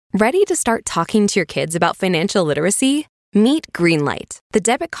Ready to start talking to your kids about financial literacy? Meet Greenlight, the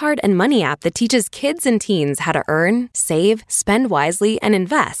debit card and money app that teaches kids and teens how to earn, save, spend wisely, and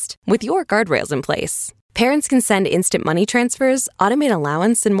invest with your guardrails in place. Parents can send instant money transfers, automate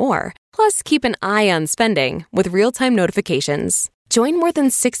allowance, and more. Plus, keep an eye on spending with real-time notifications. Join more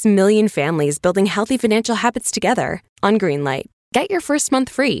than 6 million families building healthy financial habits together on Greenlight. Get your first month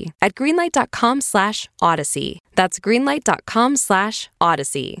free at greenlight.com/Odyssey. That's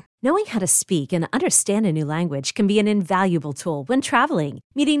greenlight.com/Odyssey. Knowing how to speak and understand a new language can be an invaluable tool when traveling,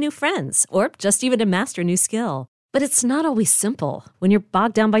 meeting new friends, or just even to master a new skill. But it's not always simple when you're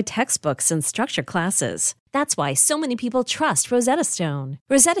bogged down by textbooks and structured classes. That's why so many people trust Rosetta Stone.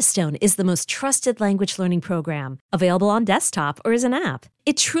 Rosetta Stone is the most trusted language learning program, available on desktop or as an app.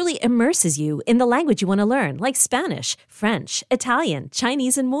 It truly immerses you in the language you want to learn, like Spanish, French, Italian,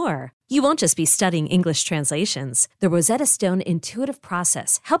 Chinese, and more. You won't just be studying English translations. The Rosetta Stone intuitive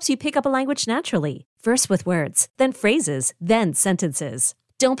process helps you pick up a language naturally, first with words, then phrases, then sentences.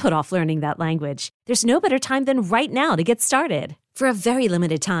 Don't put off learning that language. There's no better time than right now to get started. For a very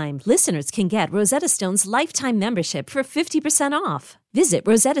limited time, listeners can get Rosetta Stone's lifetime membership for 50% off. Visit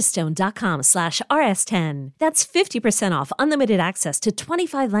rosettastone.com/rs10. That's 50% off unlimited access to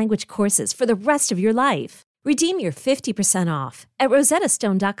 25 language courses for the rest of your life. Redeem your 50% off at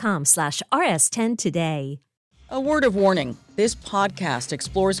rosettastone.com/rs10 today. A word of warning. This podcast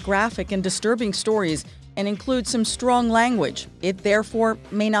explores graphic and disturbing stories and includes some strong language. It therefore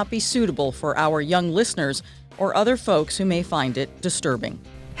may not be suitable for our young listeners or other folks who may find it disturbing.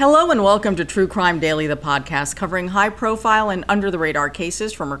 Hello and welcome to True Crime Daily, the podcast covering high-profile and under-the-radar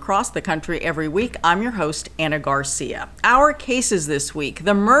cases from across the country every week. I'm your host, Anna Garcia. Our cases this week: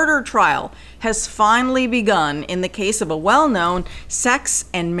 the murder trial has finally begun in the case of a well-known sex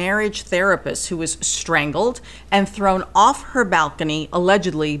and marriage therapist who was strangled and thrown off her balcony,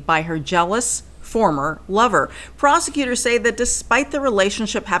 allegedly by her jealous former lover. Prosecutors say that despite the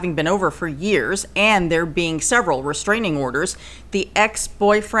relationship having been over for years and there being several restraining orders, the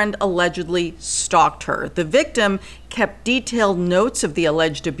ex-boyfriend allegedly stalked her. The victim kept detailed notes of the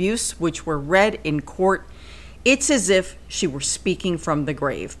alleged abuse, which were read in court. It's as if she were speaking from the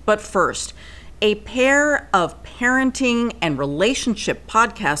grave. But first, a pair of parenting and relationship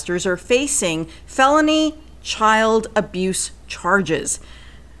podcasters are facing felony child abuse charges.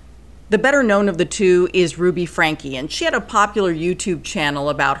 The better known of the two is Ruby Franke, and she had a popular YouTube channel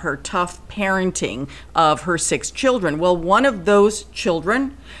about her tough parenting of her 6 children. Well, one of those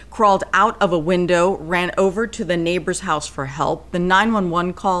children crawled out of a window, ran over to the neighbor's house for help. The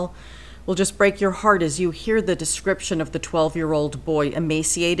 911 call will just break your heart as you hear the description of the 12-year-old boy,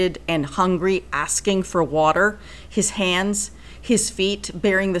 emaciated and hungry, asking for water. His hands, his feet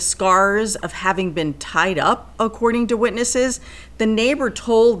bearing the scars of having been tied up, according to witnesses. The neighbor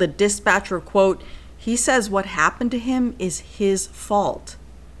told the dispatcher, quote, "He says what happened to him is his fault."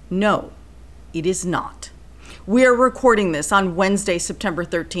 No, it is not. We are recording this on Wednesday, September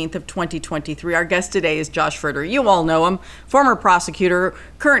 13th of 2023. Our guest today is Josh Fritter. You all know him, former prosecutor,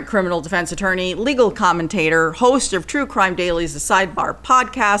 current criminal defense attorney, legal commentator, host of True Crime Daily's The Sidebar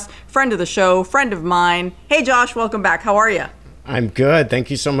podcast, friend of the show, friend of mine. Hey, Josh, welcome back. How are you? I'm good. Thank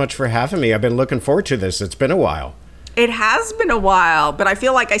you so much for having me. I've been looking forward to this. It's been a while. It has been a while, but I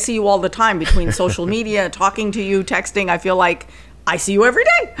feel like I see you all the time between social media, talking to you, texting. I feel like I see you every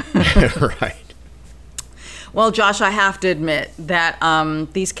day. Right. Well, Josh, I have to admit that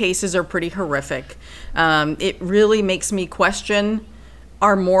these cases are pretty horrific. It really makes me question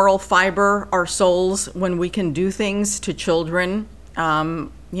our moral fiber, our souls, when we can do things to children.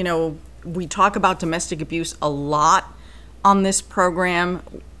 We talk about domestic abuse a lot on this program.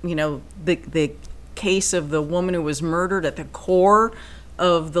 The case of the woman who was murdered, at the core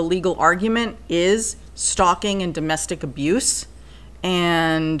of the legal argument is stalking and domestic abuse.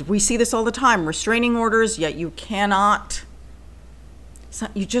 And we see this all the time, restraining orders, yet you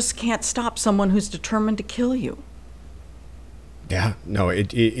just can't stop someone who's determined to kill you. Yeah, no,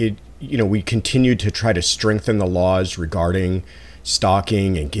 we continue to try to strengthen the laws regarding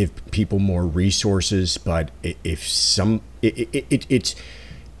stalking and give people more resources, but it's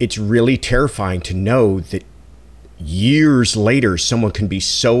really terrifying to know that years later someone can be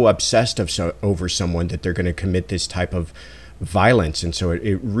so obsessed over someone that they're going to commit this type of violence. And so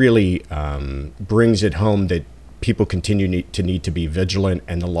it really brings it home that people continue to need to be vigilant,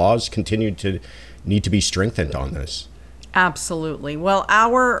 and the laws continue to need to be strengthened on this. Absolutely. Well,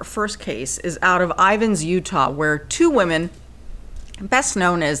 our first case is out of Ivins, Utah, where 2 women, best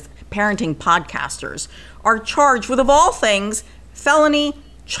known as parenting podcasters, are charged with, of all things, felony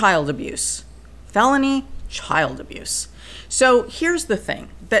child abuse. Felony child abuse. So here's the thing,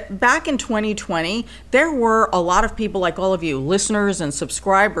 that back in 2020, there were a lot of people like all of you, listeners and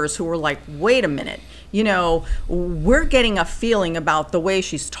subscribers, who were like, wait a minute, we're getting a feeling about the way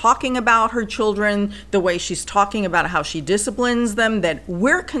she's talking about her children, the way she's talking about how she disciplines them, that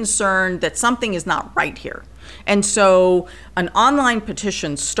we're concerned that something is not right here. And so an online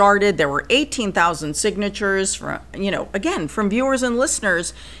petition started. There were 18,000 signatures from, again, from viewers and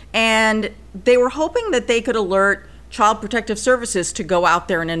listeners. And they were hoping that they could alert Child Protective Services to go out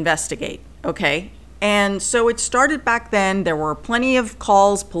there and investigate. Okay. And so it started back then. There were plenty of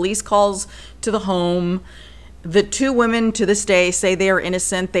calls, police calls to the home. The two women to this day say they are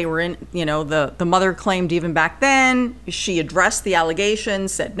innocent. They were in, the mother claimed even back then. She addressed the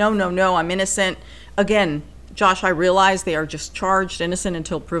allegations, said, no, I'm innocent. Again, Josh, I realize they are just charged innocent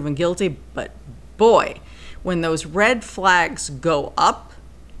until proven guilty. But boy, when those red flags go up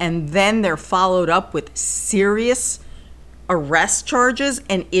and then they're followed up with serious arrest charges,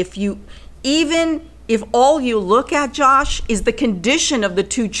 and even if all you look at, Josh, is the condition of the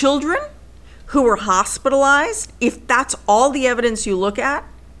two children who were hospitalized, if that's all the evidence you look at,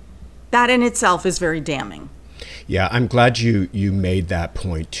 that in itself is very damning. Yeah, I'm glad you made that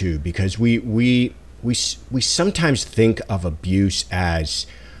point too, because we sometimes think of abuse as,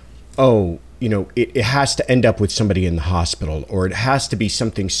 it has to end up with somebody in the hospital, or it has to be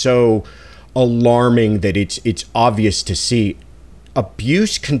something so alarming that it's obvious to see.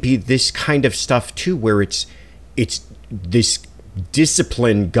 Abuse can be this kind of stuff too, where it's this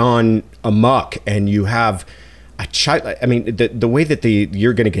discipline gone amok, and you have a child. I mean, the way that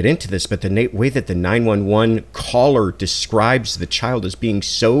you're going to get into this, but the way that the 911 caller describes the child as being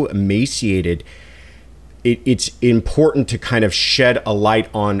so emaciated, it's important to kind of shed a light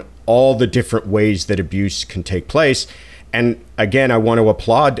on all the different ways that abuse can take place. And again, I want to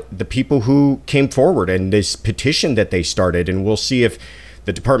applaud the people who came forward and this petition that they started. And we'll see if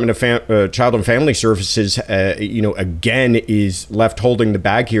the Department of Child and Family Services, again, is left holding the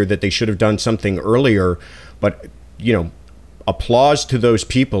bag here, that they should have done something earlier. But, applause to those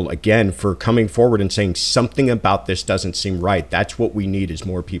people, again, for coming forward and saying something about this doesn't seem right. That's what we need, is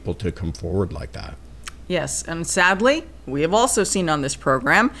more people to come forward like that. Yes, and sadly, we have also seen on this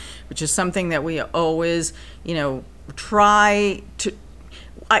program, which is something that we always, try to.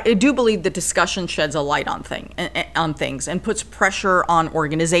 I do believe that discussion sheds a light on things and puts pressure on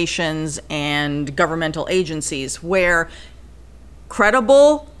organizations and governmental agencies where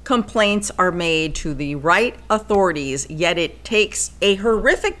credible complaints are made to the right authorities, yet it takes a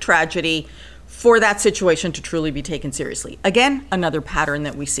horrific tragedy for that situation to truly be taken seriously. Again, another pattern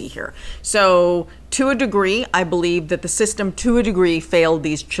that we see here. So to a degree, I believe that the system to a degree failed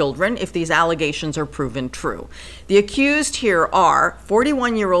these children if these allegations are proven true. The accused here are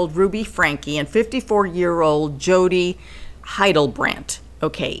 41-year-old Ruby Franke and 54-year-old Jody Heidelbrandt.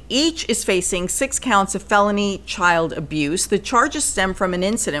 Okay, each is facing 6 counts of felony child abuse. The charges stem from an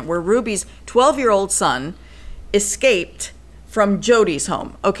incident where Ruby's 12-year-old son escaped from Jody's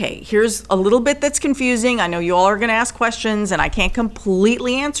home. Okay, here's a little bit that's confusing. I know you all are going to ask questions and I can't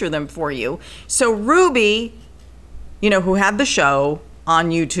completely answer them for you. So Ruby, who had the show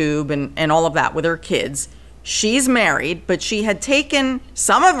on YouTube and all of that with her kids, she's married, but she had taken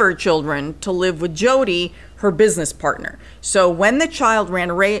some of her children to live with Jody, her business partner. So when the child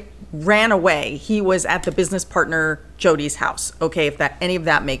ran away, he was at the business partner Jody's house. Okay, if any of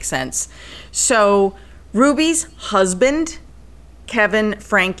that makes sense. So Ruby's husband, Kevin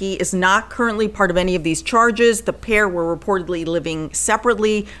Franke, is not currently part of any of these charges. The pair were reportedly living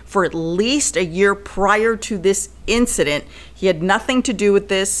separately for at least a year prior to this incident. He had nothing to do with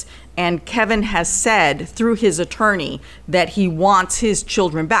this, and Kevin has said through his attorney that he wants his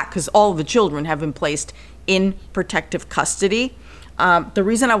children back because all of the children have been placed in protective custody. The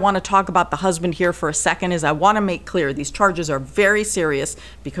reason I want to talk about the husband here for a second is I want to make clear these charges are very serious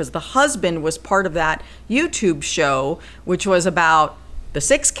because the husband was part of that YouTube show, which was about the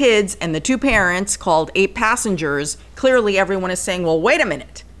 6 kids and the 2 parents called 8 Passengers. Clearly, everyone is saying, well, wait a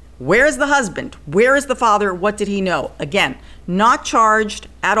minute. Where is the husband? Where is the father? What did he know? Again, not charged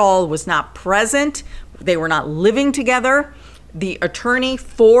at all, was not present. They were not living together. The attorney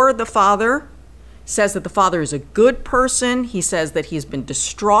for the father says that the father is a good person. He says that he's been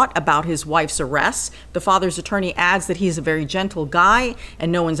distraught about his wife's arrest. The father's attorney adds that he's a very gentle guy and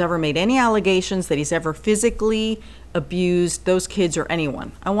no one's ever made any allegations that he's ever physically abused those kids or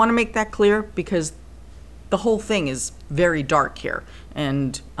anyone. I want to make that clear because the whole thing is very dark here.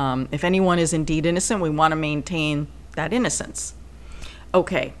 And if anyone is indeed innocent, we want to maintain that innocence.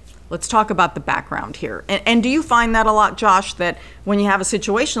 Okay, let's talk about the background here. And do you find that a lot, Josh, that when you have a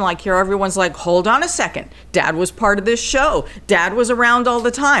situation like here, everyone's like, hold on a second, Dad was part of this show, Dad was around all the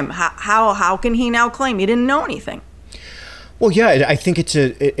time, how can he now claim he didn't know anything? Well, yeah, I think it's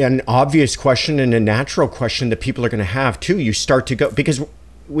an obvious question and a natural question that people are going to have too. You start to go, because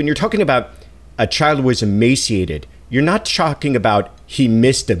when you're talking about a child who was emaciated, you're not talking about he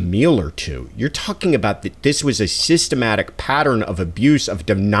missed a meal or two. You're talking about that this was a systematic pattern of abuse, of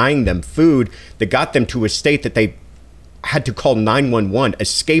denying them food that got them to a state that they had to call 911,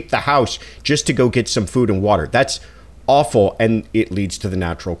 escape the house just to go get some food and water. That's awful. And it leads to the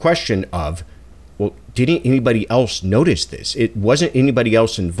natural question of, well, didn't anybody else notice this? It wasn't anybody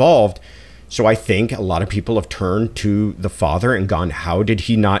else involved. So I think a lot of people have turned to the father and gone, how did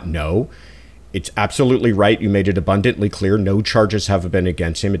he not know? It's absolutely right. You made it abundantly clear. No charges have been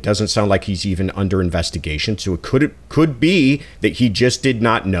against him. It doesn't sound like he's even under investigation. So it could be that he just did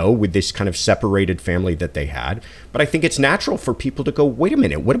not know with this kind of separated family that they had. But I think it's natural for people to go, wait a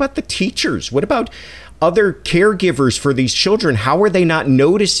minute, what about the teachers? What about other caregivers for these children? How are they not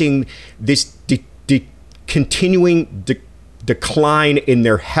noticing this continuing decline in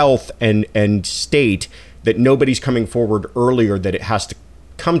their health and state, that nobody's coming forward earlier, that it has to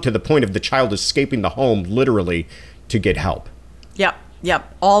come to the point of the child escaping the home literally to get help?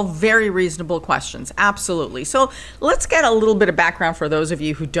 Yep. All very reasonable questions. Absolutely. So let's get a little bit of background for those of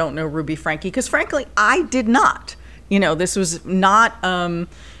you who don't know Ruby Franke, because frankly, I did not. This was not a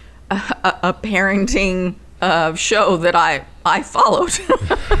parenting show that I followed.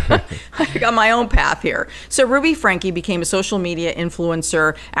 I got my own path here. So Ruby Franke became a social media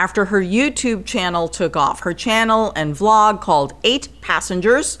influencer after her YouTube channel took off. Her channel and vlog called 8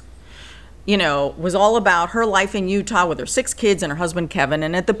 Passengers, was all about her life in Utah with her 6 kids and her husband, Kevin.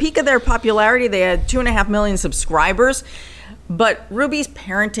 And at the peak of their popularity, they had 2.5 million subscribers. But Ruby's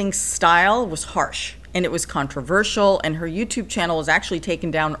parenting style was harsh and it was controversial. And her YouTube channel was actually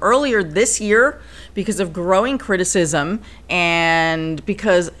taken down earlier this year because of growing criticism and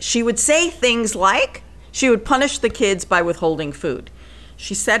because she would say things like she would punish the kids by withholding food.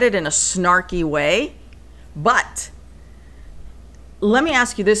 She said it in a snarky way, but let me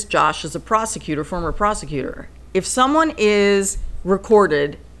ask you this, Josh, as a prosecutor, former prosecutor. If someone is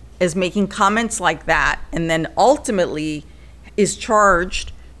recorded as making comments like that and then ultimately is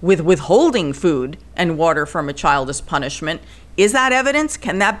charged with withholding food and water from a child as punishment, is that evidence?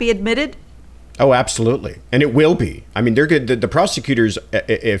 Can that be admitted? Oh, absolutely. And it will be. I mean, they're good. The prosecutors,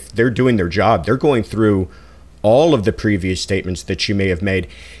 if they're doing their job, they're going through all of the previous statements that she may have made,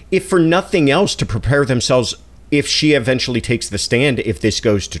 if for nothing else, to prepare themselves if she eventually takes the stand, if this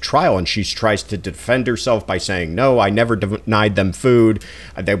goes to trial and she tries to defend herself by saying, no, I never denied them food,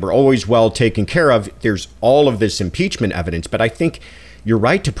 they were always well taken care of. There's all of this impeachment evidence. But I think you're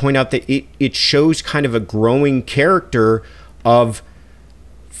right to point out that it shows kind of a growing character of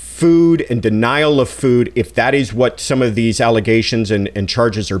food and denial of food, if that is what some of these allegations and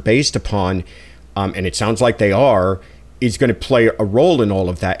charges are based upon, and it sounds like they are, is going to play a role in all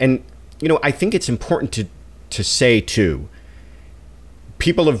of that. And, I think it's important to say too,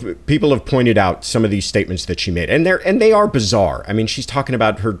 people have pointed out some of these statements that she made, and they are bizarre. I mean, she's talking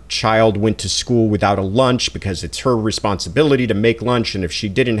about her child went to school without a lunch because it's her responsibility to make lunch, and if she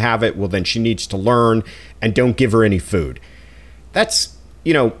didn't have it, well, then she needs to learn, and don't give her any food. That's,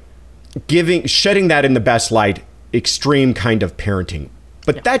 shedding that in the best light, extreme kind of parenting.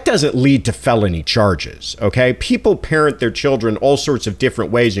 But that doesn't lead to felony charges, okay? People parent their children all sorts of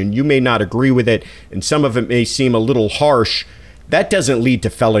different ways, and you may not agree with it, and some of it may seem a little harsh. That doesn't lead to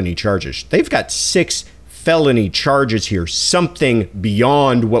felony charges. They've got 6 felony charges here, something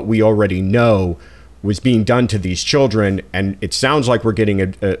beyond what we already know was being done to these children, and it sounds like we're getting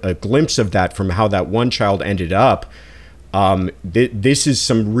a glimpse of that from how that one child ended up. This is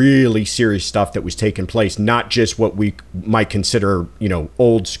some really serious stuff that was taking place, not just what we might consider,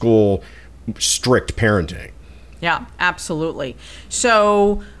 old school, strict parenting. Yeah, absolutely.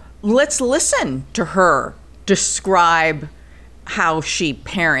 So let's listen to her describe how she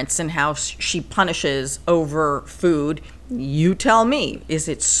parents and how she punishes over food. You tell me, is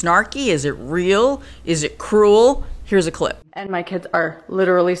it snarky? Is it real? Is it cruel? Here's a clip. And my kids are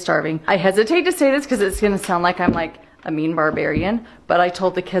literally starving. I hesitate to say this because it's going to sound like I'm like a mean barbarian, but I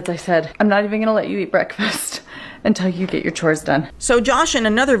told the kids, I said, I'm not even going to let you eat breakfast until you get your chores done. So Josh, in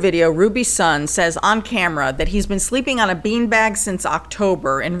another video, Ruby's son says on camera that he's been sleeping on a beanbag since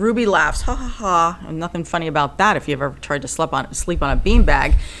October, and Ruby laughs, ha ha ha, and nothing funny about that if you've ever tried to sleep on a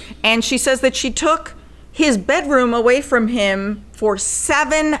beanbag. And she says that she took his bedroom away from him for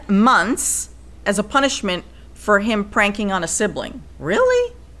 7 months as a punishment for him pranking on a sibling.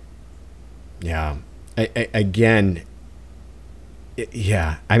 Really? Yeah. Again,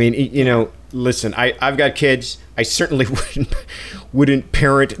 yeah. I mean, listen, I've got kids. I certainly wouldn't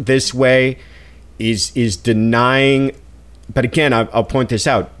parent this way. Is denying, but again, I'll point this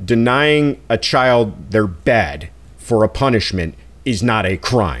out. Denying a child their bed for a punishment is not a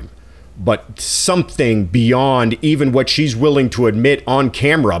crime. But something beyond even what she's willing to admit on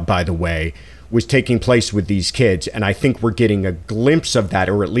camera, by the way, was taking place with these kids. And I think we're getting a glimpse of that,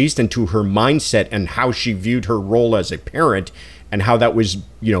 or at least into her mindset and how she viewed her role as a parent, and how that was,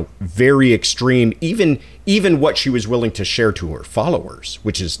 very extreme, even what she was willing to share to her followers,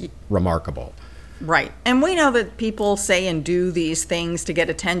 which is remarkable. Right. And we know that people say and do these things to get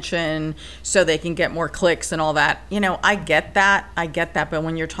attention so they can get more clicks and all that. I get that. But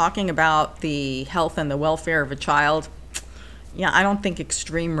when you're talking about the health and the welfare of a child, I don't think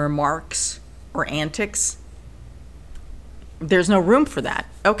extreme remarks or antics, there's no room for that.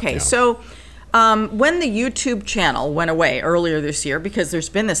 Okay. Yeah. So when the YouTube channel went away earlier this year, because there's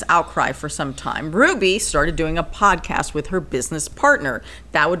been this outcry for some time, Ruby started doing a podcast with her business partner.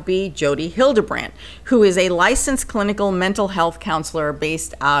 That would be Jody Hildebrandt, who is a licensed clinical mental health counselor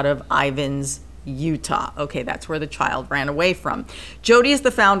based out of Ivins, Utah. Okay, that's where the child ran away from. Jody is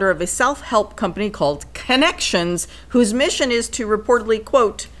the founder of a self-help company called Connections, whose mission is to reportedly,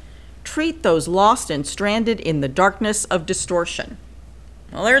 quote, treat those lost and stranded in the darkness of distortion.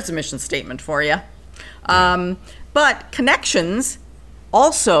 Well, there's a mission statement for you. But Connections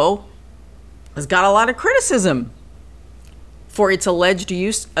also has got a lot of criticism for its alleged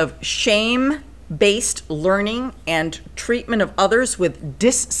use of shame-based learning and treatment of others with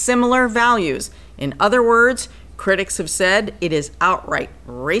dissimilar values. In other words, critics have said it is outright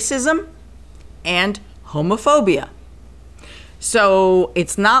racism and homophobia. So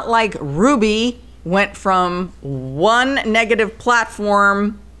it's not like Ruby went from one negative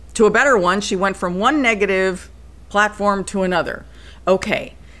platform to a better one. She went from one negative platform to another.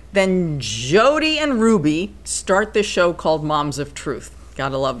 Okay, then Jody and Ruby start this show called Moms of Truth.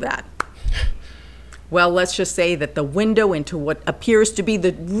 Gotta love that. Well, let's just say that the window into what appears to be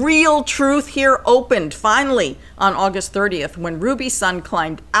the real truth here opened finally on August 30th when Ruby's son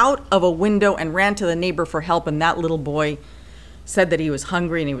climbed out of a window and ran to the neighbor for help, and that little boy said that he was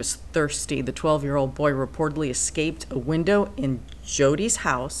hungry and he was thirsty. The 12-year-old boy reportedly escaped a window in Jody's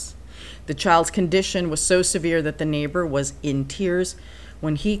house. The child's condition was so severe that the neighbor was in tears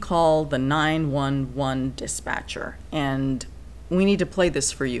when he called the 911 dispatcher. And we need to play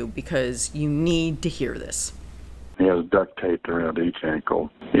this for you because you need to hear this. He has duct taped around each ankle.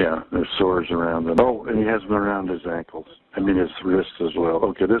 Yeah, there's sores around them. Oh, and he has them around his ankles. I mean, his wrists as well.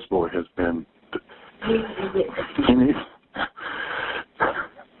 Okay, this boy has been...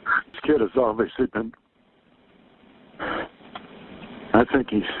 This kid has obviously been... I think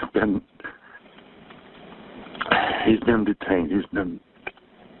he's been detained.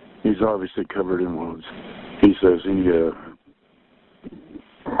 He's obviously covered in wounds. He says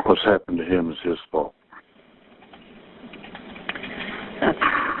what's happened to him is his fault. That's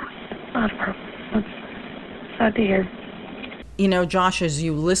not a problem. That's sad to hear. Josh, as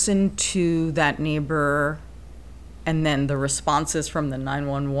you listen to that neighbor and then the responses from the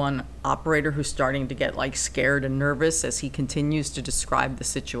 911 operator who's starting to get scared and nervous as he continues to describe the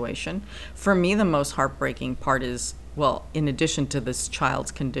situation. For me, the most heartbreaking part is, well, in addition to this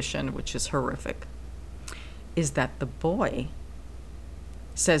child's condition, which is horrific, is that the boy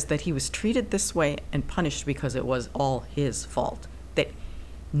says that he was treated this way and punished because it was all his fault. That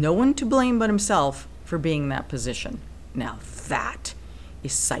no one to blame but himself for being in that position. Now that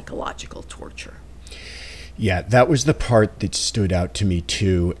is psychological torture. Yeah, that was the part that stood out to me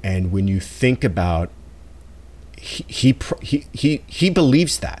too. And when you think about, he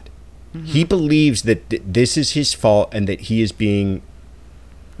believes that. Mm-hmm. He believes that this is his fault and that he is being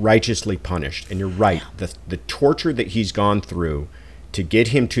righteously punished. And you're right, the torture that he's gone through to get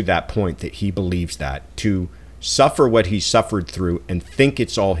him to that point that he believes that, to suffer what he suffered through and think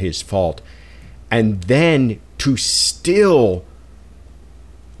it's all his fault, and then to still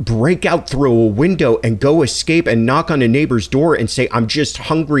break out through a window and go escape and knock on a neighbor's door and say, I'm just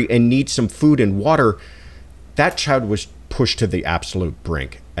hungry and need some food and water. That child was pushed to the absolute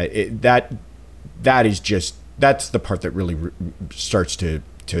brink. That's the part that really starts to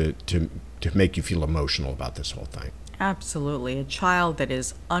make you feel emotional about this whole thing. Absolutely. A child that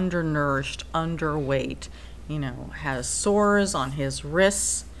is undernourished, underweight, has sores on his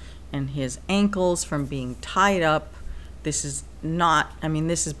wrists and his ankles from being tied up This is not, I mean,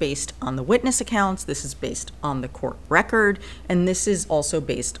 this is based on the witness accounts, this is based on the court record, and this is also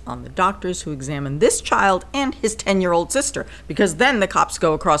based on the doctors who examined this child and his 10-year-old sister. Because then the cops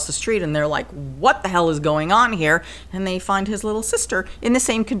go across the street and they're like, what the hell is going on here? And they find his little sister in the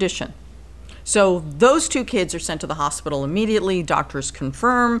same condition. So those two kids are sent to the hospital immediately. Doctors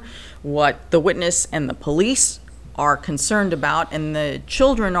confirm what the witness and the police are concerned about, and the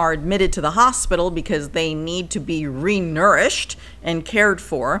children are admitted to the hospital because they need to be renourished and cared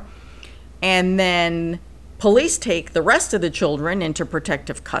for. And then police take the rest of the children into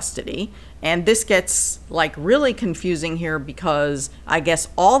protective custody. And this gets like really confusing here because I guess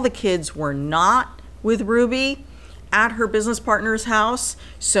all the kids were not with Ruby at her business partner's house.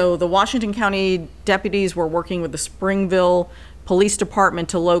 So the Washington County deputies were working with the Springville Police Department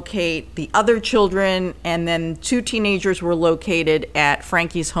to locate the other children, and then 2 teenagers were located at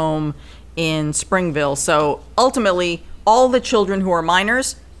Frankie's home in Springville. So ultimately, all the children who are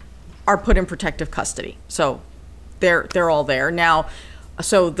minors are put in protective custody. So they're all there. Now,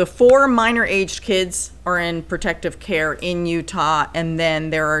 so the 4 minor-aged kids are in protective care in Utah, and then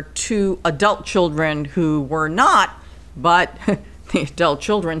there are 2 adult children who were not, but the adult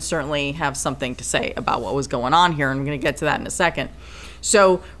children certainly have something to say about what was going on here, and I'm going to get to that in a second.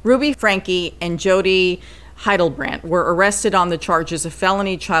 So Ruby Franke and Jody Heidelbrandt were arrested on the charges of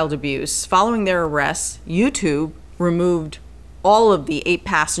felony child abuse. Following their arrests, YouTube removed all of the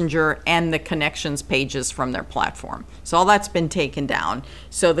 8-passenger and the connections pages from their platform. So all that's been taken down.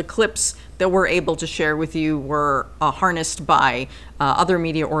 So the clips that we're able to share with you were harnessed by other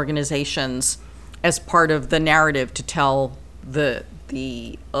media organizations as part of the narrative to tell the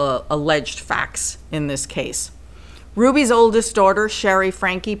alleged facts in this case. Ruby's oldest daughter, Sherry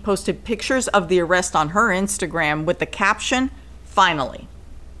Franke, posted pictures of the arrest on her Instagram with the caption, "Finally."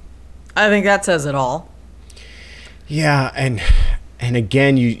 I think that says it all. Yeah, and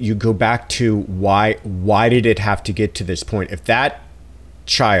again, you go back to why did it have to get to this point? If that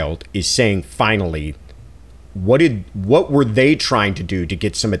child is saying finally, what were they trying to do to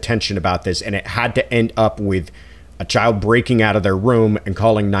get some attention about this? And it had to end up with a child breaking out of their room and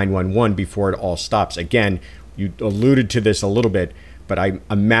calling 911 before it all stops. Again, you alluded to this a little bit, but I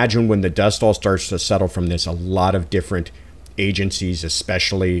imagine when the dust all starts to settle from this, a lot of different agencies,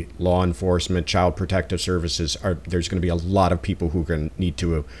 especially law enforcement, child protective services, there's going to be a lot of people who are going to need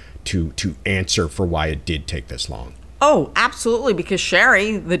to answer for why it did take this long. Oh, absolutely, because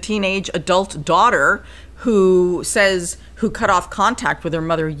Sherry, the teenage adult daughter who cut off contact with her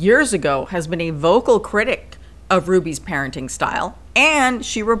mother years ago, has been a vocal critic of Ruby's parenting style, and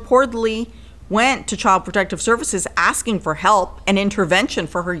she reportedly went to Child Protective Services asking for help and intervention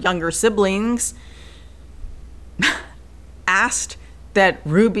for her younger siblings, asked that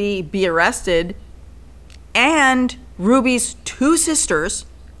Ruby be arrested, and Ruby's 2 sisters,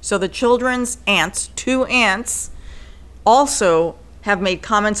 so the children's aunts, 2 aunts, also have made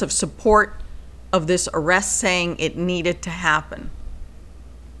comments of support of this arrest, saying it needed to happen.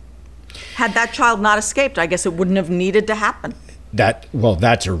 Had that child not escaped, I guess it wouldn't have needed to happen.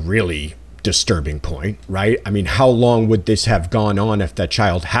 That's a really disturbing point, right? I mean, how long would this have gone on if that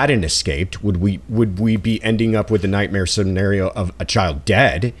child hadn't escaped? Would we be ending up with the nightmare scenario of a child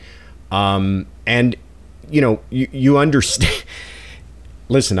dead? And you understand.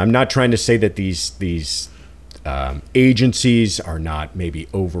 Listen, I'm not trying to say that these agencies are not maybe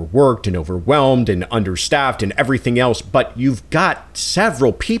overworked and overwhelmed and understaffed and everything else, but you've got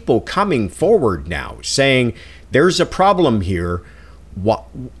several people coming forward now saying there's a problem here.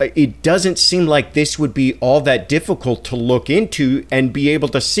 It doesn't seem like this would be all that difficult to look into and be able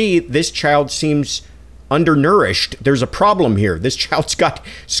to see this child seems undernourished. There's a problem here. This child's got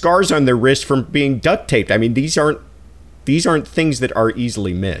scars on their wrist from being duct taped. I mean, these aren't things that are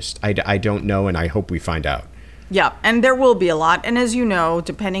easily missed. I don't know, and I hope we find out. Yeah, and there will be a lot. And as you know,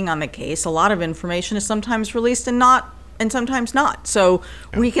 depending on the case, a lot of information is sometimes released and sometimes not. So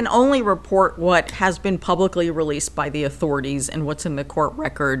we can only report what has been publicly released by the authorities and what's in the court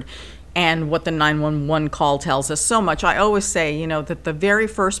record and what the 911 call tells us. So much. I always say, that the very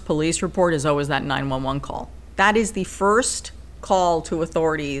first police report is always that 911 call. That is the first call to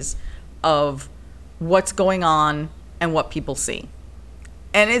authorities of what's going on and what people see.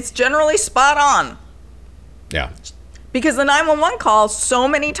 And it's generally spot on. Yeah. Because the 911 call so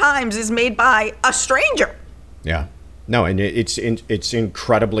many times is made by a stranger. Yeah. No, and it's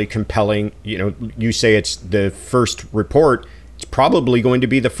incredibly compelling. You say it's the first report. It's probably going to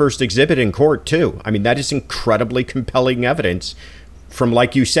be the first exhibit in court, too. I mean, that is incredibly compelling evidence from,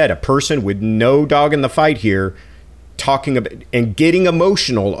 like you said, a person with no dog in the fight here talking about and getting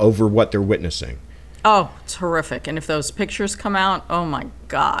emotional over what they're witnessing. Oh, it's horrific. And if those pictures come out, oh my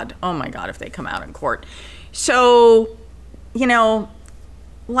God, if they come out in court. So,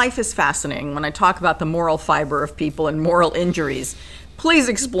 life is fascinating. When I talk about the moral fiber of people and moral injuries, please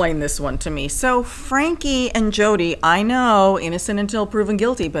explain this one to me. So Frankie and Jody, I know, innocent until proven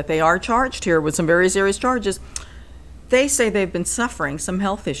guilty, but they are charged here with some very serious charges. They say they've been suffering some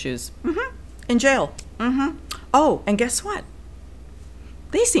health issues in jail. Oh, and guess what?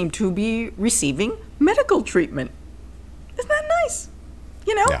 They seem to be receiving medical treatment. Isn't that nice?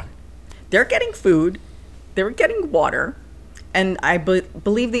 Yeah. They're getting food, they're getting water, and I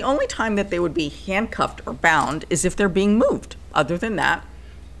believe the only time that they would be handcuffed or bound is if they're being moved. Other than that,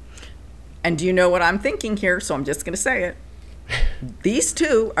 and do you know what I'm thinking here? So I'm just going to say it. These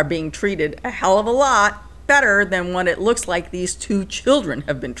two are being treated a hell of a lot better than what it looks like these two children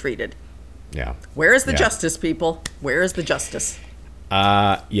have been treated. Yeah. Where is the justice, people? Where is the justice?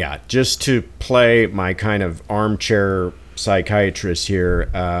 Just to play my kind of armchair psychiatrist here,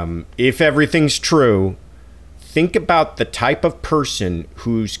 if everything's true, think about the type of person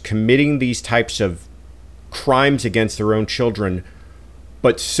who's committing these types of crimes against their own children,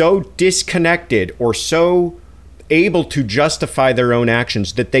 but so disconnected or so able to justify their own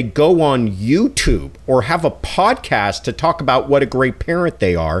actions that they go on YouTube or have a podcast to talk about what a great parent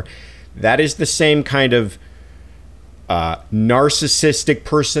they are. That is the same kind of narcissistic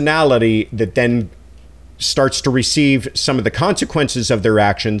personality that then starts to receive some of the consequences of their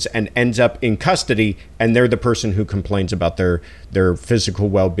actions and ends up in custody, and they're the person who complains about their physical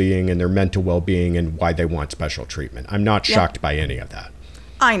well-being and their mental well-being and why they want special treatment. I'm not shocked by any of that.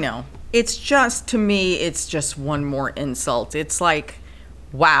 I know. It's just, to me, it's just one more insult. It's like,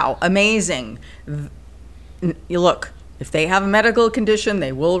 wow, amazing. You look, if they have a medical condition,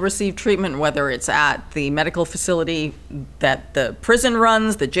 they will receive treatment, whether it's at the medical facility that the prison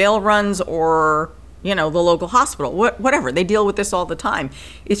runs, the jail runs, or the local hospital, whatever. They deal with this all the time.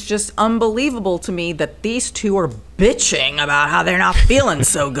 It's just unbelievable to me that these two are bitching about how they're not feeling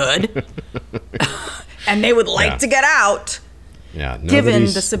so good. And they would like to get out, given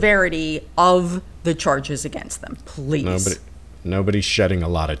the severity of the charges against them. Please. Nobody's shedding a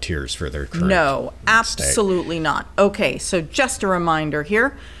lot of tears for their current No, absolutely state. not. Okay, so just a reminder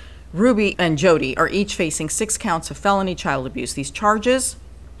here. Ruby and Jody are each facing 6 counts of felony child abuse. These charges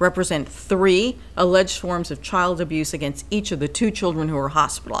represent 3 alleged forms of child abuse against each of the 2 children who were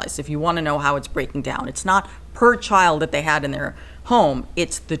hospitalized. If you want to know how it's breaking down, it's not per child that they had in their home,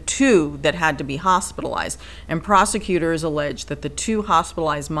 it's the 2 that had to be hospitalized. And prosecutors allege that the 2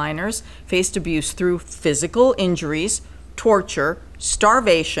 hospitalized minors faced abuse through physical injuries, torture,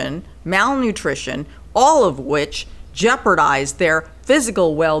 starvation, malnutrition, all of which jeopardized their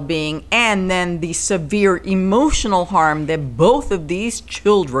physical well-being, and then the severe emotional harm that both of these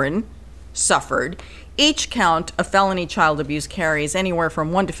children suffered. Each count of felony child abuse carries anywhere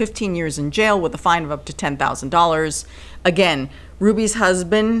from 1 to 15 years in jail with a fine of up to $10,000. Again, Ruby's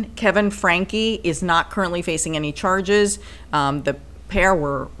husband, Kevin Frankie, is not currently facing any charges. The pair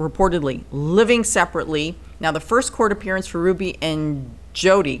were reportedly living separately. Now, the first court appearance for Ruby and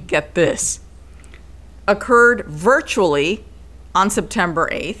Jody, get this, occurred virtually on September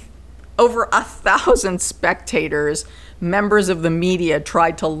 8th. Over 1,000 spectators, members of the media,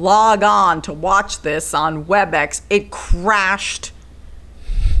 tried to log on to watch this on WebEx. It crashed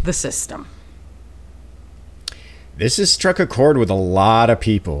the system. This has struck a chord with a lot of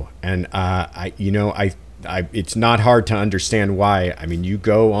people, and it's not hard to understand why. I mean, you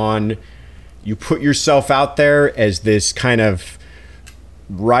go on, you put yourself out there as this kind of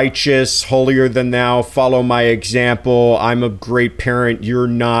righteous, holier than thou, follow my example, I'm a great parent, you're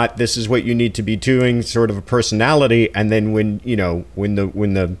not, this is what you need to be doing, sort of a personality. And then when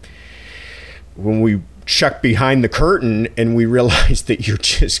we check behind the curtain and we realize that you're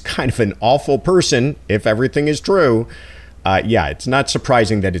just kind of an awful person, if everything is true, it's not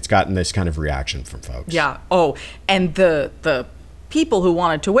surprising that it's gotten this kind of reaction from folks. Yeah. Oh, and the people who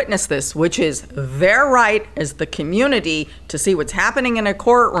wanted to witness this, which is their right as the community to see what's happening in a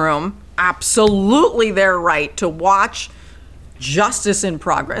courtroom, absolutely their right to watch justice in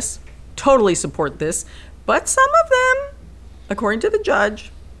progress, totally support this. But some of them, according to the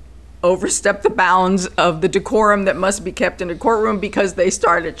judge, overstepped the bounds of the decorum that must be kept in a courtroom because they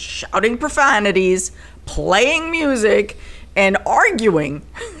started shouting profanities, playing music, and arguing.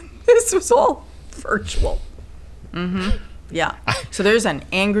 This was all virtual. Yeah. So there's an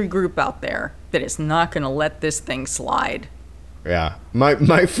angry group out there that is not going to let this thing slide. Yeah.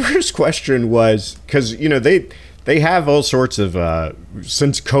 My first question was, because, they have all sorts of,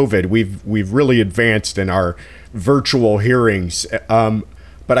 since COVID, we've really advanced in our virtual hearings.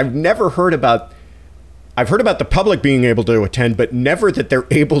 But I've never heard about I've heard about the public being able to attend, but never that they're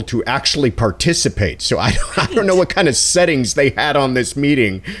able to actually participate. So I don't know what kind of settings they had on this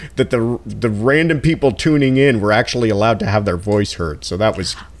meeting that the random people tuning in were actually allowed to have their voice heard. So that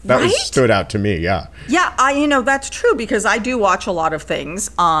was stood out to me. Yeah. Yeah, that's true, because I do watch a lot of things,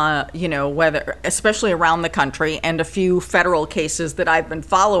 whether especially around the country, and a few federal cases that I've been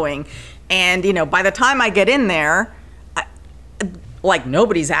following. And, by the time I get in there,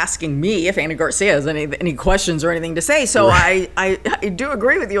 nobody's asking me if Andy Garcia has any questions or anything to say. So right. I do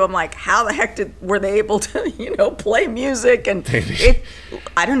agree with you. I'm like, how the heck were they able to, play music? And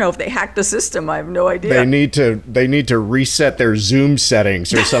I don't know if they hacked the system. I have no idea. They need to reset their Zoom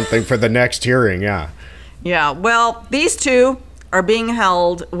settings or something for the next hearing. Yeah. Yeah. Well, these two are being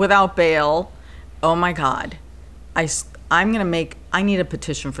held without bail. Oh my God. I need a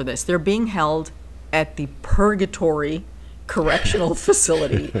petition for this. They're being held at the Purgatory Correctional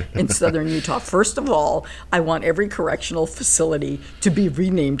Facility in southern Utah. First of all, I want every correctional facility to be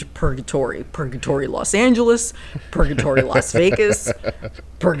renamed Purgatory. Purgatory Los Angeles, Purgatory Las Vegas,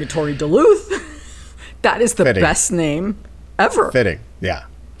 Purgatory Duluth. That is the best name ever. Fitting, yeah.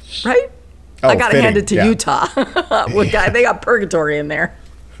 Right? I got to hand it to Utah. They got Purgatory in there.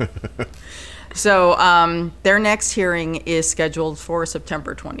 So their next hearing is scheduled for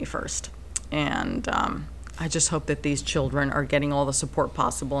September 21st. And I just hope that these children are getting all the support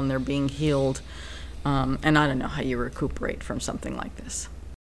possible and they're being healed. And I don't know how you recuperate from something like this.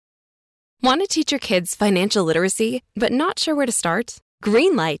 Want to teach your kids financial literacy, but not sure where to start?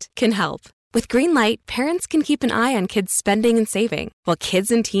 Greenlight can help. With Greenlight, parents can keep an eye on kids' spending and saving, while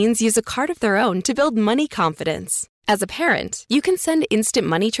kids and teens use a card of their own to build money confidence. As a parent, you can send instant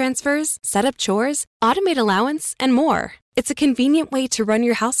money transfers, set up chores, automate allowance, and more. It's a convenient way to run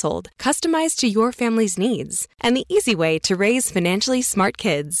your household, customized to your family's needs, and the easy way to raise financially smart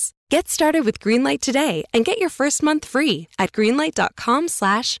kids. Get started with Greenlight today and get your first month free at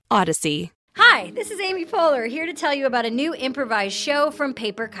greenlight.com/Odyssey. Hi, this is Amy Poehler, here to tell you about a new improvised show from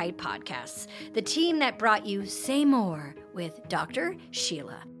Paper Kite Podcasts, the team that brought you Say More with Dr.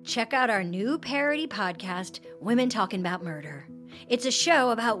 Sheila. Check out our new parody podcast, Women Talking About Murder. It's a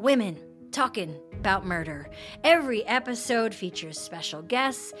show about women talking about murder. Every episode features special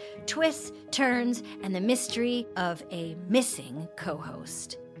guests, twists, turns, and the mystery of a missing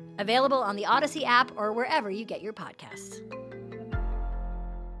co-host. Available on the Odyssey app or wherever you get your podcasts.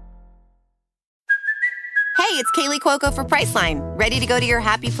 Hey, it's Kaylee Cuoco for Priceline. Ready to go to your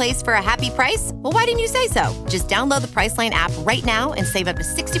happy place for a happy price? Well, why didn't you say so? Just download the Priceline app right now and save up to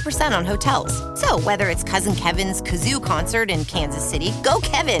 60% on hotels. So whether it's Cousin Kevin's Kazoo Concert in Kansas City, go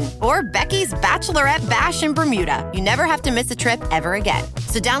Kevin, or Becky's Bachelorette Bash in Bermuda, you never have to miss a trip ever again.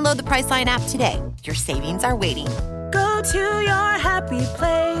 So download the Priceline app today. Your savings are waiting. Go to your happy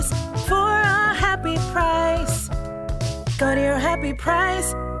place for a happy price. Go to your happy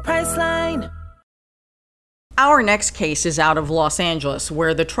price, Priceline. Our next case is out of Los Angeles,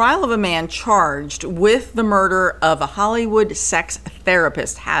 where the trial of a man charged with the murder of a Hollywood sex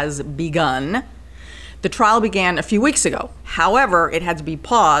therapist has begun. The trial began a few weeks ago. However, it had to be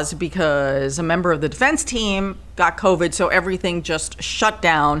paused because a member of the defense team got COVID, so everything just shut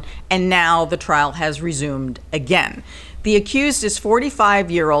down, and now the trial has resumed again. The accused is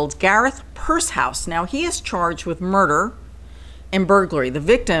 45-year-old Gareth Pursehouse. Now, he is charged with murder and burglary. The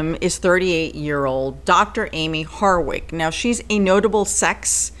victim is 38-year-old Dr. Amy Harwick. Now, she's a notable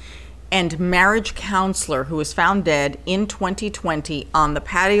sex and marriage counselor who was found dead in 2020 on the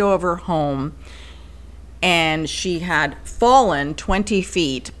patio of her home, and she had fallen 20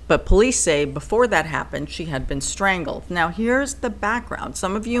 feet, but police say before that happened, she had been strangled. Now, here's the background.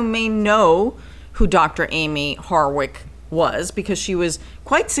 Some of you may know who Dr. Amy Harwick was because she was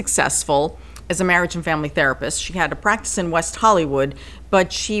quite successful as a marriage and family therapist. She had a practice in West Hollywood,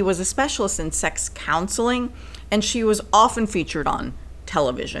 but she was a specialist in sex counseling, and she was often featured on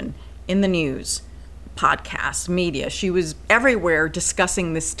television, in the news, podcasts, media. She was everywhere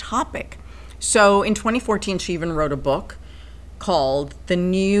discussing this topic. So in 2014, she even wrote a book called The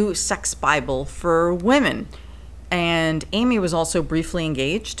New Sex Bible for Women. And Amy was also briefly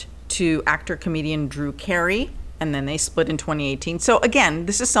engaged to actor-comedian Drew Carey, and then they split in 2018. So again,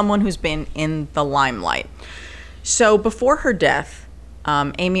 this is someone who's been in the limelight. So before her death,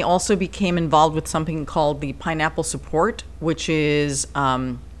 Amy also became involved with something called the Pineapple Support, which is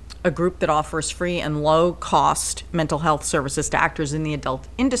a group that offers free and low-cost mental health services to actors in the adult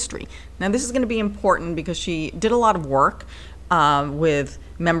industry. Now, this is going to be important because she did a lot of work with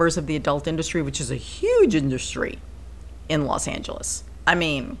members of the adult industry, which is a huge industry in Los Angeles. I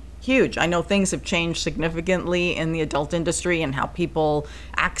mean, huge. I know things have changed significantly in the adult industry and how people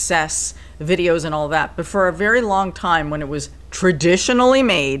access videos and all that. But for a very long time, when it was traditionally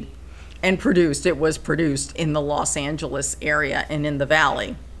made and produced, it was produced in the Los Angeles area and in the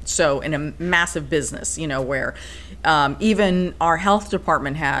Valley. So in a massive business, where even our health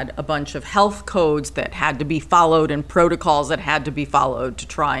department had a bunch of health codes that had to be followed and protocols that had to be followed to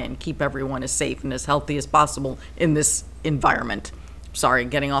try and keep everyone as safe and as healthy as possible in this environment. Sorry,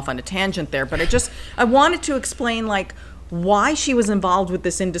 getting off on a tangent there, but I wanted to explain why she was involved with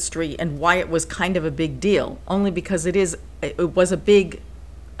this industry and why it was kind of a big deal, only because it was a big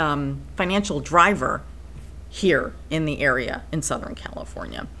financial driver here in the area in Southern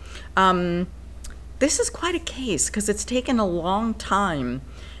California. This is quite a case because it's taken a long time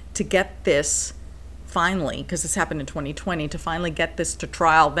to get this finally, because this happened in 2020, to finally get this to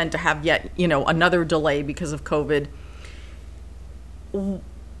trial, then to have yet, another delay because of COVID.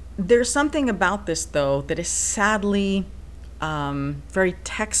 There's something about this, though, that is sadly very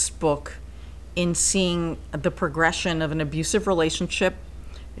textbook in seeing the progression of an abusive relationship.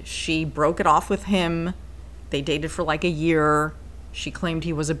 She broke it off with him. They dated for a year. She claimed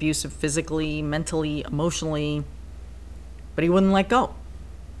he was abusive physically, mentally, emotionally, but he wouldn't let go.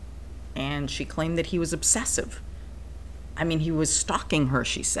 And she claimed that he was obsessive. I mean, he was stalking her,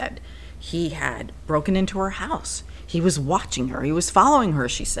 she said. He had broken into her house. He was watching her. He was following her,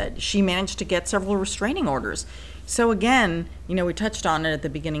 she said. She managed to get several restraining orders. So again, we touched on it at the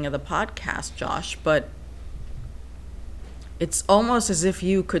beginning of the podcast, Josh, but it's almost as if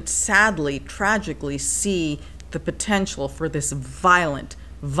you could sadly, tragically see the potential for this violent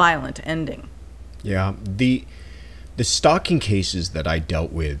ending. Yeah, the stalking cases that I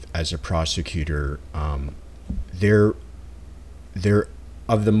dealt with as a prosecutor, they're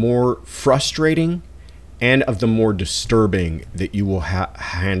of the more frustrating and of the more disturbing that you will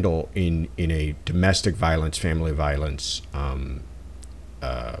handle in a domestic violence, family violence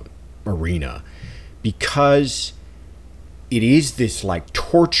arena, because it is this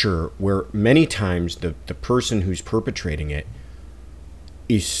torture where many times the person who's perpetrating it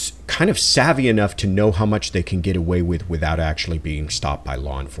is kind of savvy enough to know how much they can get away with without actually being stopped by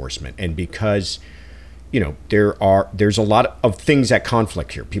law enforcement. And because, there's a lot of things at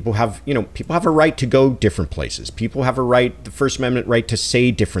conflict here. People have a right to go different places. People have the First Amendment right to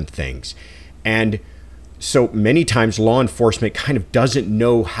say different things. And so many times law enforcement kind of doesn't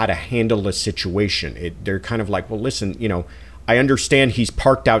know how to handle a situation. They're kind of well, listen, I understand he's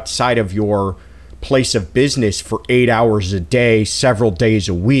parked outside of your place of business for 8 hours a day, several days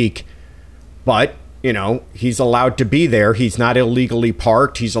a week, but, he's allowed to be there. He's not illegally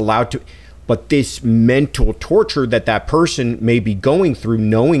parked. He's allowed to. But this mental torture that person may be going through,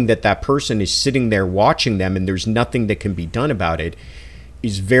 knowing that person is sitting there watching them and there's nothing that can be done about it,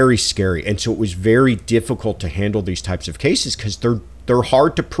 is very scary. And so it was very difficult to handle these types of cases because they're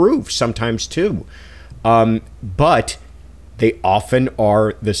hard to prove sometimes too. But they often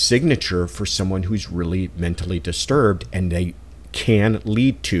are the signature for someone who's really mentally disturbed, and they can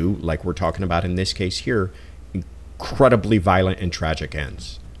lead to, like we're talking about in this case here, incredibly violent and tragic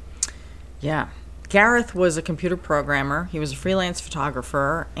ends. Yeah. Gareth was a computer programmer, he was a freelance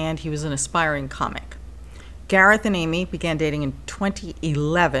photographer, and he was an aspiring comic. Gareth and Amy began dating in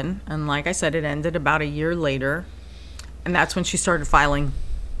 2011, and like I said, it ended about a year later, and that's when she started filing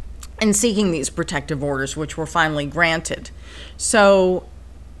and seeking these protective orders, which were finally granted. So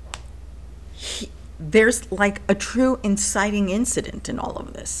there's a true inciting incident in all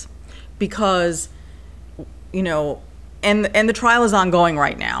of this, because, and the trial is ongoing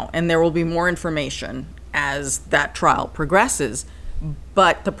right now, and there will be more information as that trial progresses.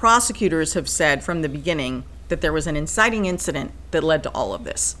 But the prosecutors have said from the beginning that there was an inciting incident that led to all of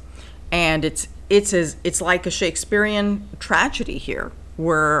this. And it's like a Shakespearean tragedy here,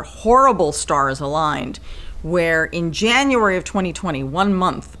 where horrible stars aligned, where in January of 2020, 1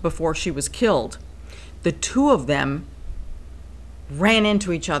 month before she was killed, the two of them ran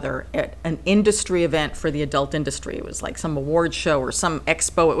into each other at an industry event for the adult industry. It was some award show or some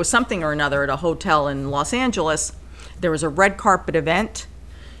expo. It was something or another at a hotel in Los Angeles. There was a red carpet event.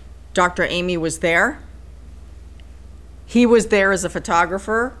 Dr. Amy was there. He was there as a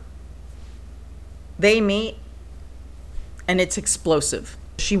photographer. They meet, and it's explosive.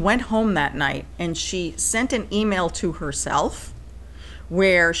 She went home that night and she sent an email to herself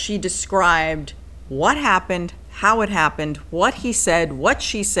where she described what happened, how it happened, what he said, what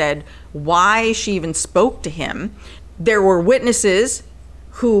she said, why she even spoke to him. There were witnesses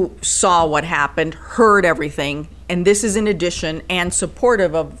who saw what happened, heard everything, and this is in addition and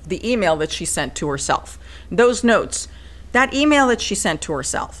supportive of the email that she sent to herself. Those notes, that email that she sent to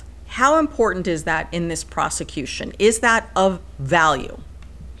herself, How important is that in this prosecution? Is that of value?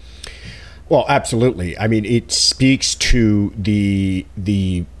 Well, absolutely. I mean, it speaks to the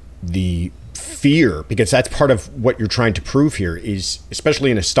fear, because that's part of what you're trying to prove here is,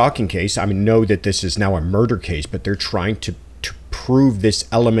 especially in a stalking case, I mean, know that this is now a murder case, but they're trying to prove this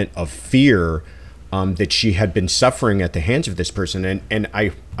element of fear that she had been suffering at the hands of this person. And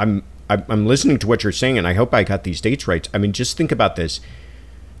I'm listening to what you're saying, and I hope I got these dates right. I mean, just think about this.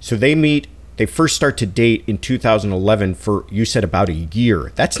 So they first start to date in 2011 for, you said, about a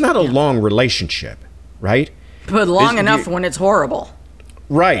year. That's not a long relationship, right? But long enough when it's horrible.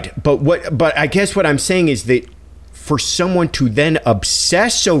 Right. But I guess what I'm saying is that for someone to then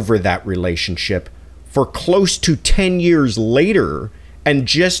obsess over that relationship for close to 10 years later, and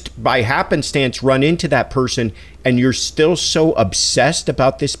just by happenstance run into that person, and you're still so obsessed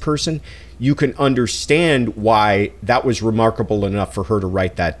about this person, you can understand why that was remarkable enough for her to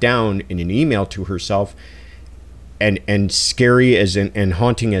write that down in an email to herself. And scary and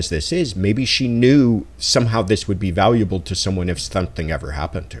haunting as this is, maybe she knew somehow this would be valuable to someone if something ever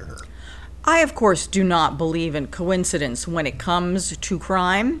happened to her. I, of course, do not believe in coincidence when it comes to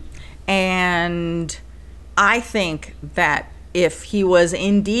crime. And I think that if he was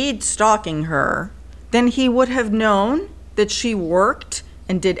indeed stalking her, then he would have known that she worked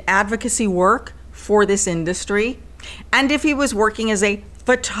and did advocacy work for this industry. And if he was working as a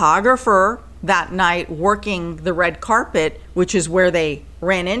photographer that night, working the red carpet, which is where they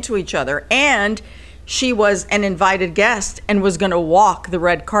ran into each other, and she was an invited guest and was going to walk the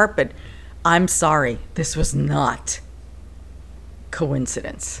red carpet, I'm sorry, this was not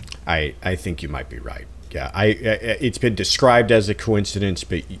coincidence. I think you might be right. Yeah, it's been described as a coincidence,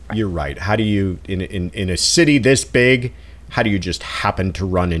 but you're right. How do you, in a city this big, how do you just happen to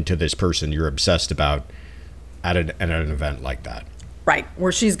run into this person you're obsessed about at an event like that? Right,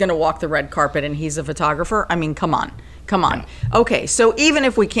 where she's going to walk the red carpet and he's a photographer. I mean, come on. Yeah. Okay, so even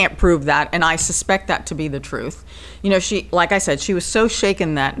if we can't prove that, and I suspect that to be the truth, she, like I said, she was so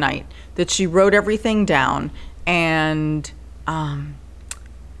shaken that night that she wrote everything down. And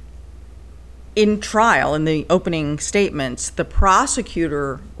in trial, in the opening statements, the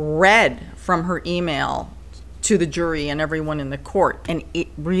prosecutor read from her email to the jury and everyone in the court. And it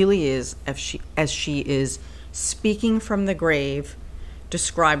really is, as she is speaking from the grave,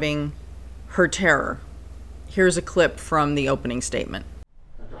 describing her terror. Here's a clip from the opening statement.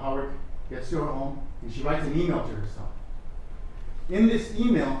 Dr. Howard gets to her home and she writes an email to herself. In this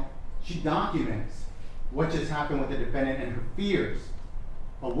email, she documents what just happened with the defendant and her fears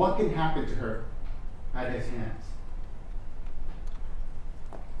of what can happen to her at his hands.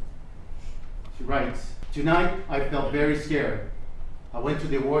 She writes, "Tonight I felt very scared. I went to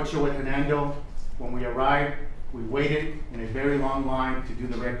the award show with Hernando. When we arrived, we waited in a very long line to do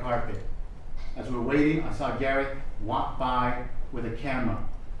the red carpet. As we were waiting, I saw Gareth walk by with a camera.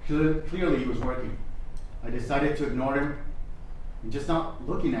 Clearly he was working. I decided to ignore him and just not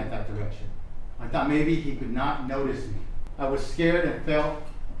looking at that direction. I thought maybe he could not notice me. I was scared and felt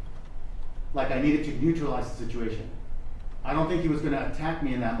like I needed to neutralize the situation. I don't think he was going to attack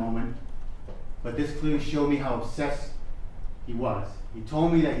me in that moment, but this clearly showed me how obsessed he was. He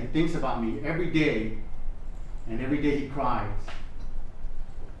told me that he thinks about me every day, and every day he cries.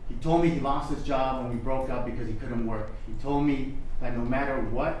 He told me he lost his job when we broke up because he couldn't work. He told me that no matter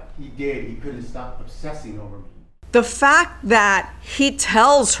what he did, he couldn't stop obsessing over me." The fact that he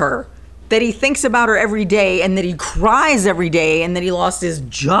tells her that he thinks about her every day and that he cries every day and that he lost his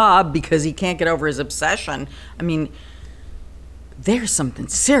job because he can't get over his obsession, I mean, there's something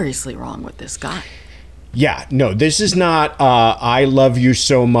seriously wrong with this guy. Yeah, no, this is not, I love you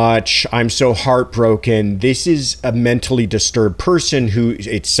so much, I'm so heartbroken. This is a mentally disturbed person who,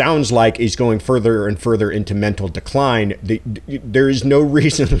 it sounds like, is going further and further into mental decline. There is no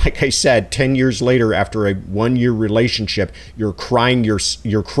reason, like I said, 10 years later after a 1-year relationship, you're crying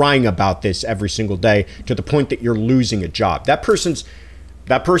about this every single day to the point that you're losing a job. That person's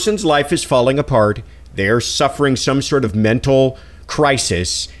life is falling apart. They're suffering some sort of mental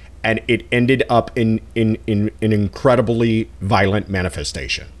crisis, and it ended up in an incredibly violent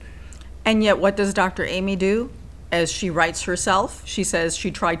manifestation. And yet what does Dr. Amy do? As she writes herself, she says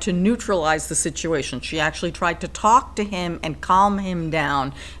she tried to neutralize the situation. She actually tried to talk to him and calm him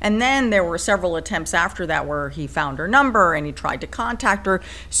down. And then there were several attempts after that where he found her number and he tried to contact her.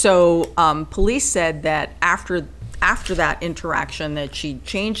 So police said that after that interaction that she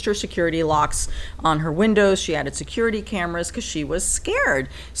changed her security locks on her windows, she added security cameras because she was scared.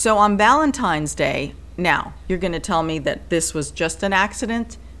 So on Valentine's Day, now you're going to tell me that this was just an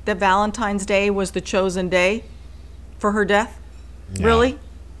accident, that Valentine's Day was the chosen day for her death? Yeah. Really?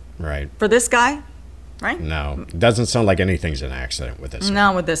 Right. For this guy, right? No, it doesn't sound like anything's an accident with this.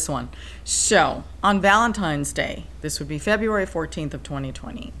 Not with this one. So, on Valentine's Day, this would be February 14th of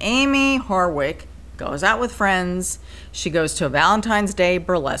 2020, Amy Horwick goes out with friends. She goes to a Valentine's Day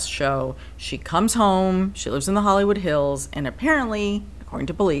burlesque show. She comes home. She lives in the Hollywood Hills. And apparently, according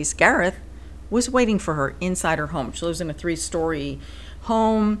to police, Gareth was waiting for her inside her home. She lives in a 3-story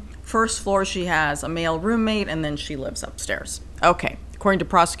home. First floor, she has a male roommate, and then she lives upstairs. Okay. According to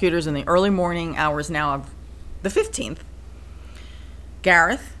prosecutors, in the early morning hours now of the 15th,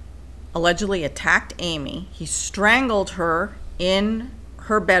 Gareth allegedly attacked Amy. He strangled her in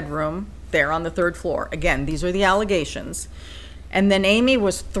her bedroom there on the 3rd floor. Again, these are the allegations. And then Amy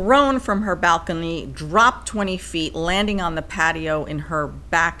was thrown from her balcony, dropped 20 feet, landing on the patio in her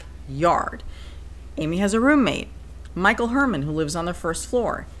backyard. Amy has a roommate, Michael Herman, who lives on the 1st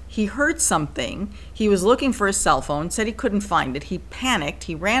floor. He heard something. He was looking for his cell phone, said he couldn't find it. He panicked.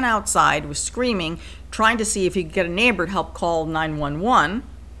 He ran outside, was screaming, trying to see if he could get a neighbor to help call 911.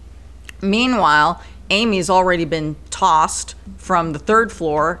 Meanwhile, Amy's already been tossed from the 3rd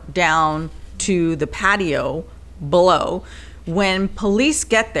floor down to the patio below. When police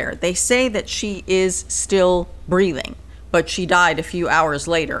get there, they say that she is still breathing, but she died a few hours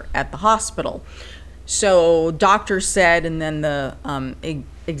later at the hospital. So doctors said, and then the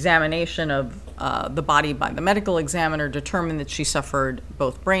examination of the body by the medical examiner determined that she suffered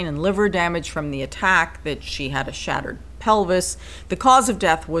both brain and liver damage from the attack, that she had a shattered pelvis. The cause of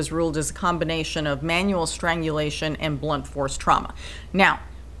death was ruled as a combination of manual strangulation and blunt force trauma. Now,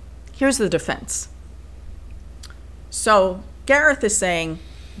 here's the defense. So Gareth is saying,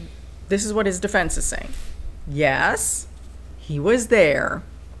 this is what his defense is saying. Yes, he was there,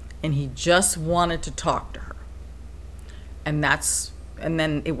 and he just wanted to talk to her. And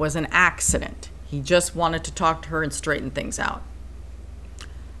then it was an accident. He just wanted to talk to her and straighten things out.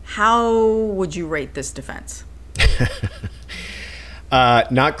 How would you rate this defense?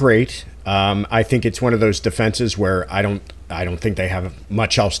 Not great. I think it's one of those defenses where I don't think they have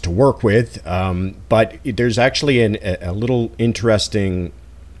much else to work with. But there's actually a little interesting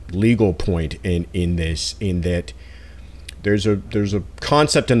legal point in this, in that there's a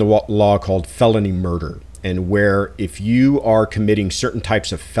concept in the law called felony murder, and where if you are committing certain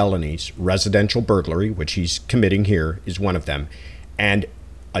types of felonies, residential burglary, which he's committing here, is one of them, and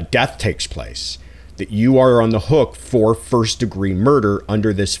a death takes place, that you are on the hook for first-degree murder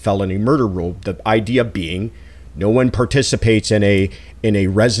under this felony murder rule. The idea being, no one participates in a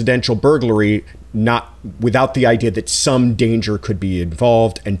residential burglary not without the idea that some danger could be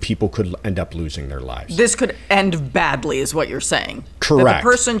involved and people could end up losing their lives. This could end badly, is what you're saying. Correct. That the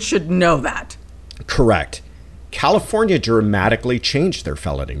person should know that. Correct. California dramatically changed their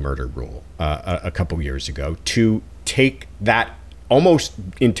felony murder rule a couple years ago to take that, almost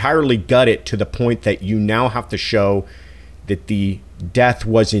entirely gut it to the point that you now have to show that the death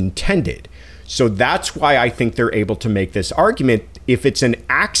was intended. So that's why I think they're able to make this argument. If it's an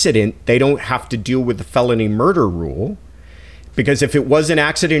accident, they don't have to deal with the felony murder rule, because if it was an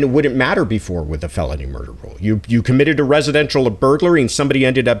accident, it wouldn't matter before with the felony murder rule. You committed a residential burglary and somebody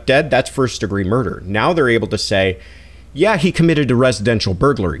ended up dead, that's first-degree murder. Now they're able to say, yeah, he committed a residential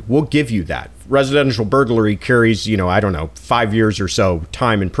burglary. We'll give you that. Residential burglary carries, 5 years or so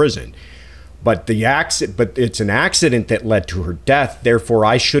time in prison. But it's an accident that led to her death. Therefore,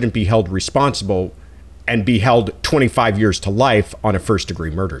 I shouldn't be held responsible and be held 25 years to life on a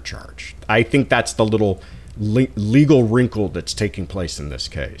first-degree murder charge. I think that's the little legal wrinkle that's taking place in this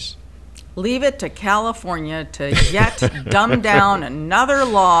case. Leave it to California to yet dumb down another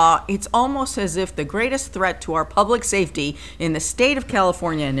law. It's almost as if the greatest threat to our public safety in the state of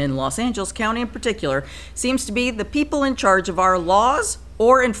California, and in Los Angeles County in particular, seems to be the people in charge of our laws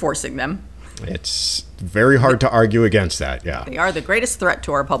or enforcing them. It's very hard to argue against that, yeah. They are the greatest threat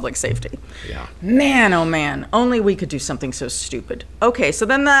to our public safety. Yeah. Man, oh man, only we could do something so stupid. Okay, so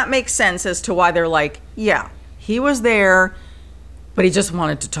then that makes sense as to why they're like, yeah, he was there, but he just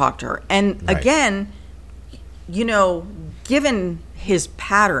wanted to talk to her. And Right. Again, given his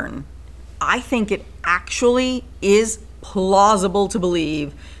pattern, I think it actually is plausible to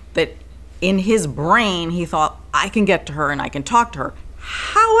believe that in his brain, he thought, I can get to her and I can talk to her.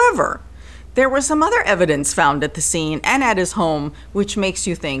 However, there was some other evidence found at the scene and at his home, which makes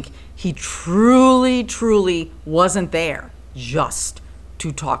you think he truly, truly wasn't there just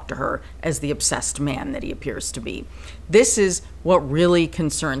to talk to her as the obsessed man that he appears to be. This is what really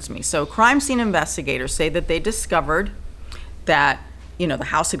concerns me. So crime scene investigators say that they discovered that, the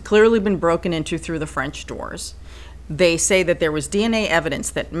house had clearly been broken into through the French doors. They say that there was DNA evidence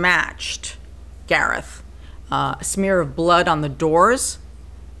that matched Gareth, a smear of blood on the doors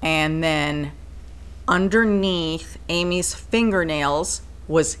And then underneath Amy's fingernails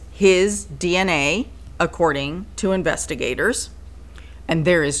was his DNA, according to investigators. And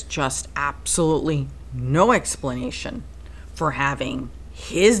there is just absolutely no explanation for having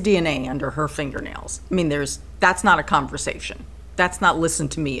his DNA under her fingernails. I mean, that's not a conversation. That's not listen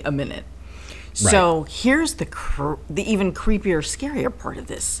to me a minute. Right. So here's the even creepier, scarier part of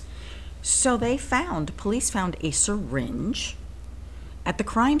this. So police found a syringe at the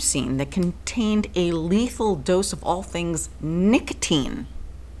crime scene that contained a lethal dose of all things nicotine.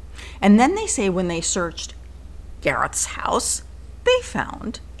 And then they say when they searched Gareth's house, they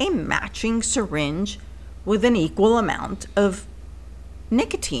found a matching syringe with an equal amount of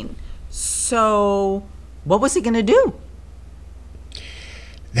nicotine. So what was he going to do?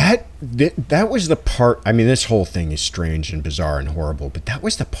 That was the part. I mean, this whole thing is strange and bizarre and horrible, but that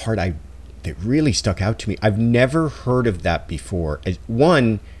was the part that really stuck out to me. I've never heard of that before.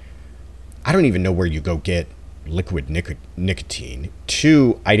 One, I don't even know where you go get liquid nicotine.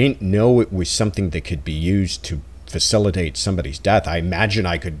 Two, I didn't know it was something that could be used to facilitate somebody's death. I imagine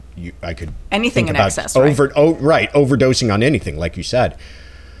I could anything in excess, right? Overdosing on anything, like you said.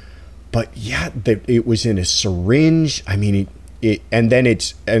 But yeah, it was in a syringe. I mean, and then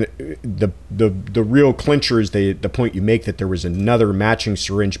the real clincher is the point you make that there was another matching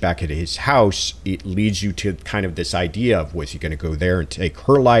syringe back at his house. It leads you to kind of this idea of, was he going to go there and take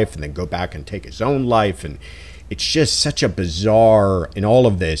her life and then go back and take his own life? And it's just such a bizarre, in all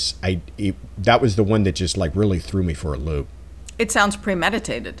of this, that was the one that just like really threw me for a loop. It sounds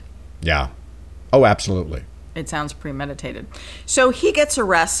premeditated. Yeah. Oh, absolutely. It sounds premeditated. So he gets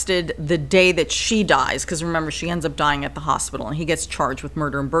arrested the day that she dies, because remember, she ends up dying at the hospital, and he gets charged with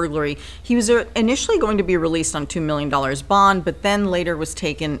murder and burglary. He was initially going to be released on $2 million bond, but then later was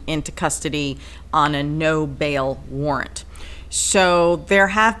taken into custody on a no bail warrant. So there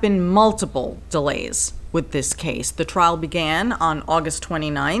have been multiple delays with this case. The trial began on August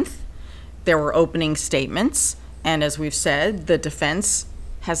 29th. There were opening statements, and as we've said, the defense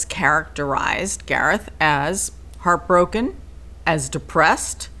has characterized Gareth as heartbroken, as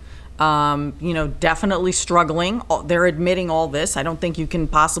depressed, definitely struggling. They're admitting all this. I don't think you can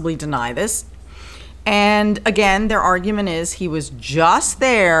possibly deny this. And again, their argument is he was just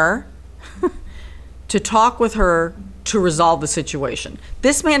there to talk with her to resolve the situation.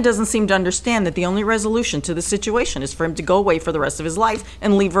 This man doesn't seem to understand that the only resolution to the situation is for him to go away for the rest of his life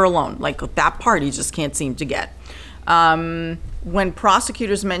and leave her alone. Like, that part he just can't seem to get. When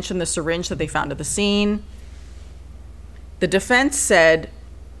prosecutors mentioned the syringe that they found at the scene, the defense said,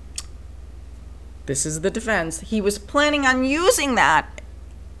 this is the defense, he was planning on using that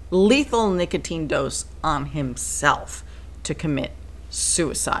lethal nicotine dose on himself to commit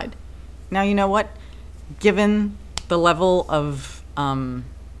suicide. Now, you know what? Given the level of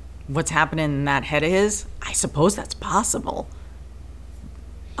what's happening in that head of his, I suppose that's possible.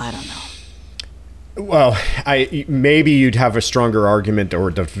 I don't know. Well, maybe you'd have a stronger argument,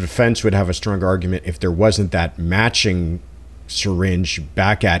 or the defense would have a stronger argument, if there wasn't that matching syringe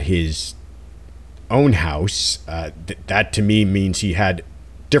back at his own house. That to me means he had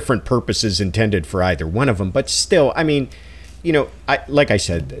different purposes intended for either one of them. But still, I mean, like I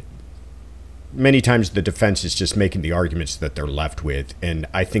said, many times the defense is just making the arguments that they're left with, and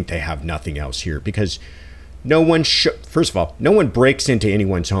I think they have nothing else here, because first of all, no one breaks into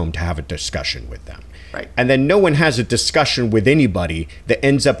anyone's home to have a discussion with them. Right. And then no one has a discussion with anybody that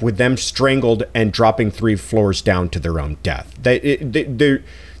ends up with them strangled and dropping 3 floors down to their own death.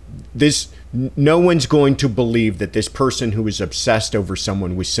 No one's going to believe that this person who was obsessed over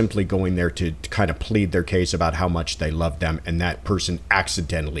someone was simply going there to kind of plead their case about how much they love them, and that person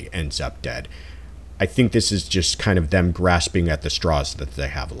accidentally ends up dead. I think this is just kind of them grasping at the straws that they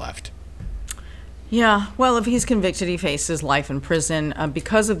have left. Yeah, well, if he's convicted, he faces life in prison.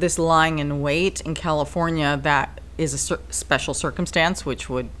 Because of this lying in wait in California, that is a special circumstance, which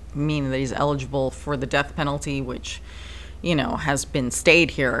would mean that he's eligible for the death penalty, which, has been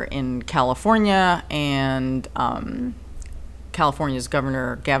stayed here in California. And California's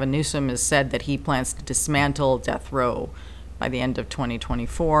Governor Gavin Newsom has said that he plans to dismantle death row by the end of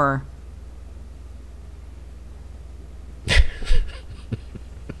 2024.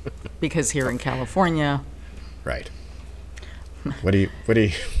 Because here in California, right? What do you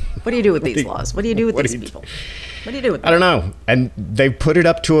do with these laws? What do you do with these people? What do you do with them? I don't know. And they put it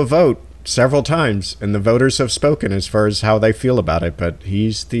up to a vote several times, and the voters have spoken as far as how they feel about it. But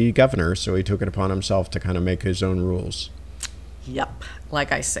he's the governor, so he took it upon himself to kind of make his own rules. Yep.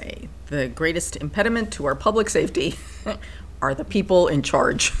 Like I say, the greatest impediment to our public safety are the people in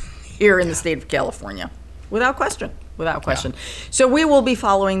charge here in the state of California, without question. without question. So we will be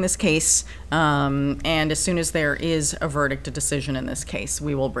following this case, and as soon as there is a verdict, a decision in this case,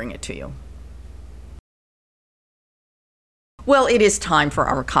 we will bring it to you. Well, it is time for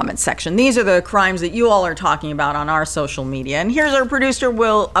our comment section. These are the crimes that you all are talking about on our social media. And here's our producer,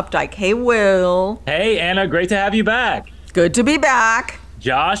 Will Updike. Hey, Will. Hey, Anna. Great to have you back. Good to be back.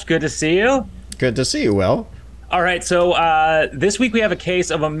 Josh, good to see you. Good to see you, Will. All right, so this week we have a case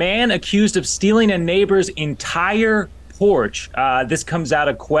of a man accused of stealing a neighbor's entire porch. This comes out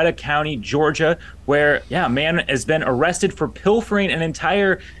of Quetta County, Georgia, where, a man has been arrested for pilfering an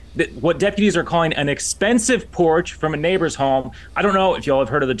entire, what deputies are calling an expensive porch from a neighbor's home. I don't know if y'all have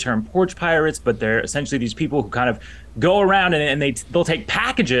heard of the term porch pirates, but they're essentially these people who kind of go around and they'll take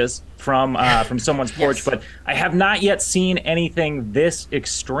packages from someone's porch. Yes. But I have not yet seen anything this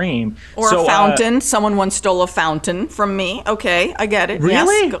extreme. Or a fountain. Someone once stole a fountain from me. Okay, I get it.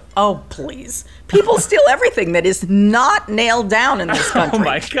 Really? Yes. Oh, please. People steal everything that is not nailed down in this country. Oh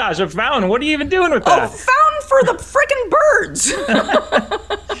my gosh, a fountain. What are you even doing with that? A fountain for the frickin' birds.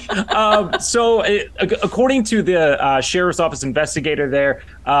 So according to the sheriff's office investigator there,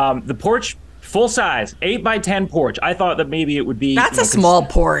 the porch, full size, 8x10 porch. I thought that maybe it would be... That's a small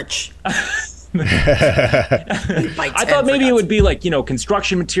porch. I thought maybe it would be like,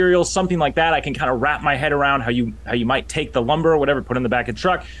 construction materials, something like that. I can kind of wrap my head around how you might take the lumber or whatever, put in the back of the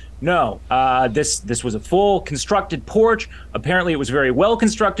truck. No, this was a full constructed porch. Apparently it was very well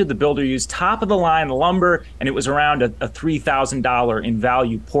constructed. The builder used top of the line lumber, and it was around a $3,000 in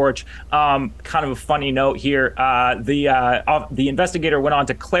value porch. Kind of a funny note here. The investigator went on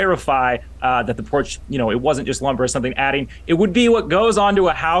to clarify that the porch, it wasn't just lumber or something, adding it would be what goes onto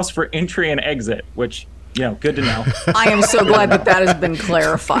a house for entry and exit, which, good to know. I am so glad that has been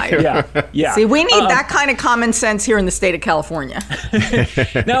clarified. Yeah. See, we need that kind of common sense here in the state of California.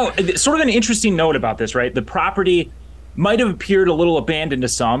 Now, sort of an interesting note about this, right? The property might have appeared a little abandoned to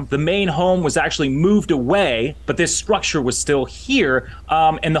some. The main home was actually moved away, but this structure was still here.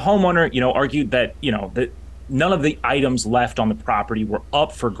 And the homeowner, argued that, that none of the items left on the property were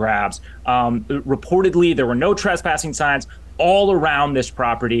up for grabs. Reportedly, there were no trespassing signs all around this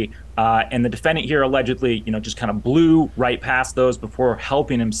property, and the defendant here allegedly, just kind of blew right past those before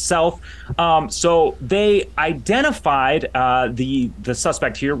helping himself. So they identified the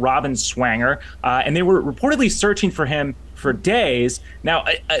suspect here, Robin Swanger, and they were reportedly searching for him for days. Now,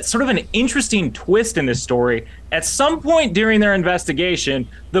 sort of an interesting twist in this story. At some point during their investigation,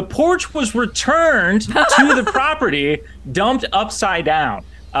 the porch was returned to the property, dumped upside down.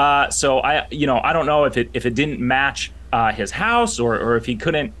 So I don't know if it didn't match his house or if he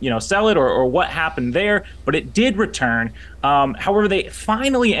couldn't, sell it or what happened there, but it did return. However, they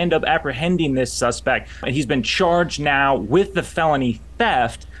finally end up apprehending this suspect, and he's been charged now with the felony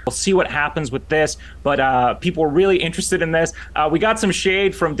theft. We'll see what happens with this, but people were really interested in this. We got some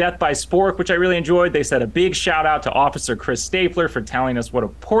shade from Death by Spork, which I really enjoyed. They said a big shout out to Officer Chris Stapler for telling us what a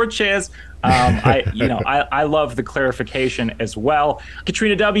porch is. I love the clarification as well.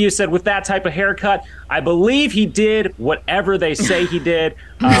 Katrina W. said, with that type of haircut, I believe he did whatever they say he did.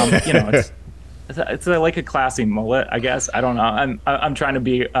 It's like a classy mullet, I guess. I don't know. I'm trying to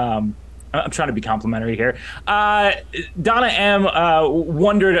be complimentary here. Donna M.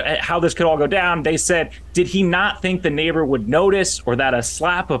 Wondered how this could all go down. They said, did he not think the neighbor would notice or that a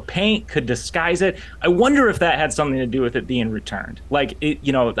slap of paint could disguise it? I wonder if that had something to do with it being returned. Like,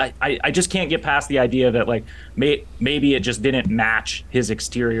 I just can't get past the idea that, like, maybe it just didn't match his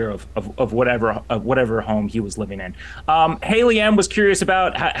exterior of whatever home he was living in. Haley M. was curious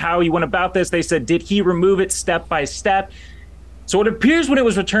about how he went about this. They said, did he remove it step by step? So it appears when it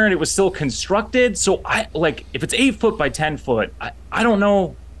was returned, it was still constructed. So if it's 8 foot by 10 foot, I don't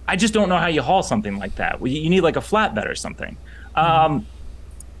know. I just don't know how you haul something like that. You need like a flatbed or something.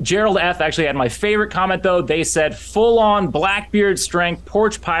 Gerald F. actually had my favorite comment though. They said full on Blackbeard strength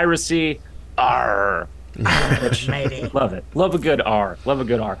porch piracy. Arr. Love it. Love a good R.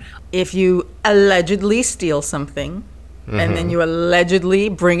 If you allegedly steal something and then you allegedly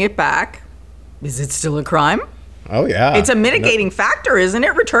bring it back, is it still a crime? Oh yeah, it's a mitigating factor, isn't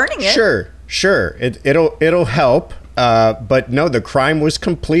it? Returning it. Sure. It'll help. But no, the crime was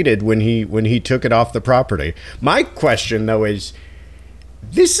completed when he took it off the property. My question though is,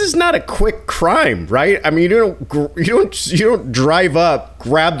 this is not a quick crime, right? I mean, you don't drive up,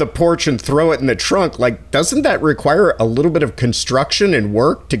 grab the porch, and throw it in the trunk. Like, doesn't that require a little bit of construction and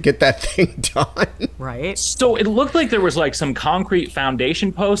work to get that thing done? Right. So it looked like there was like some concrete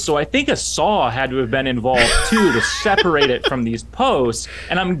foundation posts. So I think a saw had to have been involved too to separate it from these posts.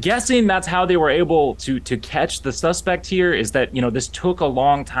 And I'm guessing that's how they were able to catch the suspect here. Is that this took a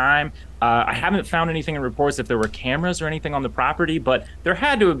long time. I haven't found anything in reports if there were cameras or anything on the property, but there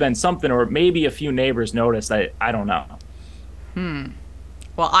had to have been something, or maybe a few neighbors noticed. I don't know.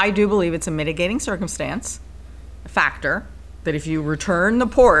 Well, I do believe it's a mitigating circumstance, a factor, that if you return the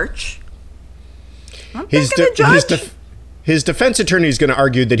porch, I'm thinking the judge. His defense attorney is going to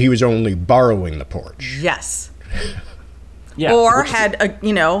argue that he was only borrowing the porch. Yes. Yeah. Or had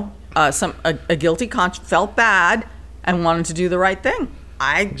a guilty conscience, felt bad, and wanted to do the right thing.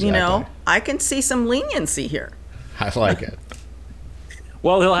 I can see some leniency here. I like it.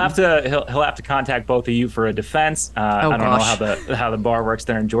 Well, he'll have to contact both of you for a defense. I don't know how the bar works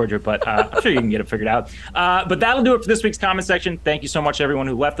there in Georgia, but I'm sure you can get it figured out. But that'll do it for this week's comment section. Thank you so much, everyone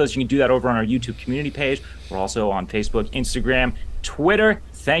who left us. You can do that over on our YouTube community page. We're also on Facebook, Instagram, Twitter.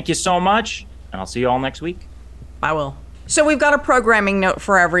 Thank you so much, and I'll see you all next week. I will. So we've got a programming note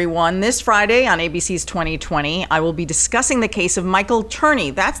for everyone. This Friday on ABC's 2020, I will be discussing the case of Michael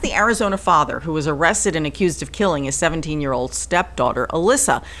Turney. That's the Arizona father who was arrested and accused of killing his 17-year-old stepdaughter,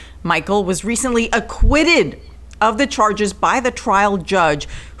 Alyssa. Michael was recently acquitted of the charges by the trial judge,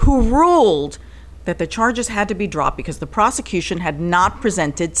 who ruled that the charges had to be dropped because the prosecution had not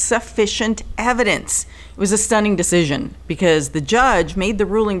presented sufficient evidence. It was a stunning decision because the judge made the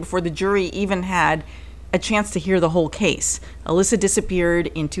ruling before the jury even had a chance to hear the whole case. Alyssa disappeared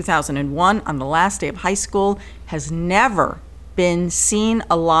in 2001 on the last day of high school, has never been seen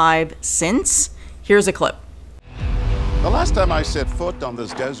alive since. Here's a clip. The last time I set foot on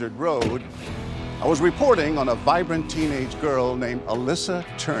this desert road, I was reporting on a vibrant teenage girl named Alyssa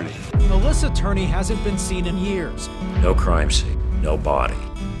Turney. Alyssa Turney hasn't been seen in years. No crime scene, no body.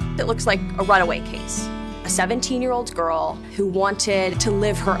 It looks like a runaway case. A 17-year-old girl who wanted to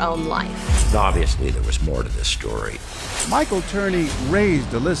live her own life. Obviously, there was more to this story. Michael Turney raised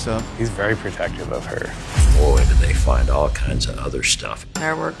Alyssa. He's very protective of her. Boy, did they find all kinds of other stuff.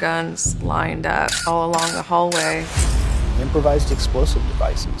 There were guns lined up all along the hallway. Improvised explosive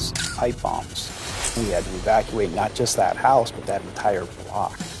devices, pipe bombs. We had to evacuate not just that house, but that entire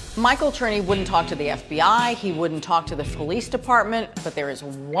block. Michael Turney wouldn't talk to the FBI, he wouldn't talk to the police department, but there is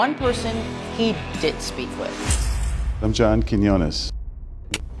one person he did speak with. I'm John Quinones.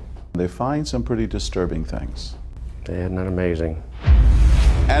 They find some pretty disturbing things. Isn't that amazing?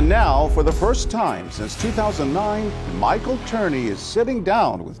 And now, for the first time since 2009, Michael Turney is sitting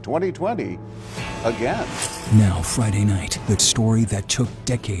down with 2020 again. Now, Friday night, the story that took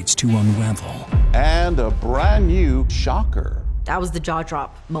decades to unravel. And a brand new shocker. That was the jaw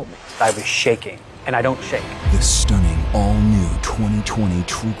drop moment. I was shaking, and I don't shake. The stunning, all-new 2020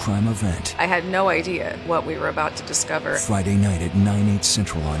 true crime event. I had no idea what we were about to discover. Friday night at 9/8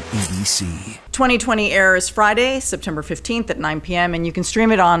 Central on ABC. 2020 airs Friday, September 15th at 9 p.m., and you can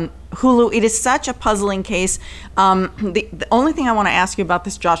stream it on Hulu. It is such a puzzling case. The only thing I want to ask you about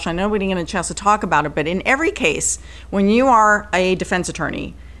this, Josh, I know we didn't get a chance to talk about it, but in every case, when you are a defense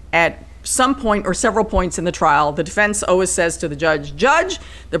attorney, at some point or several points in the trial, the defense always says to the judge, "Judge,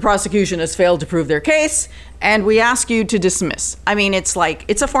 the prosecution has failed to prove their case, and we ask you to dismiss." I mean, it's like,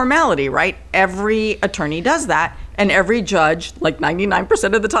 it's a formality, right? Every attorney does that, and every judge, like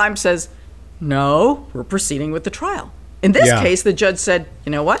 99% of the time, says, "No, we're proceeding with the trial." In this case, the judge said,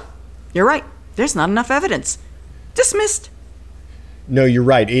 "You know what? You're right. There's not enough evidence. Dismissed." No, you're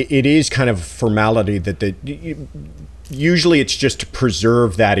right. It is kind of a formality that usually it's just to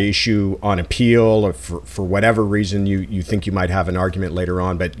preserve that issue on appeal, or for whatever reason you think you might have an argument later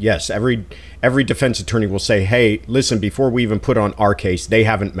on. But yes, every defense attorney will say, "Hey, listen, before we even put on our case, they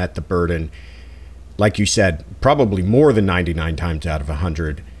haven't met the burden." Like you said, probably more than 99 times out of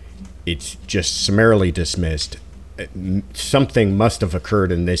 100, it's just summarily dismissed. Something must have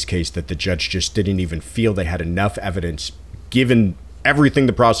occurred in this case that the judge just didn't even feel they had enough evidence, given everything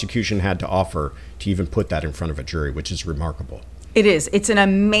the prosecution had to offer, to even put that in front of a jury, which is remarkable. It is. It's an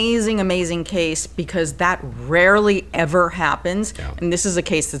amazing, amazing case because that rarely ever happens. Yeah. And this is a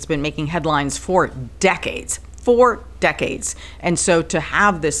case that's been making headlines for decades. And so to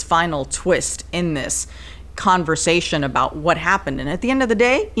have this final twist in this conversation about what happened, and at the end of the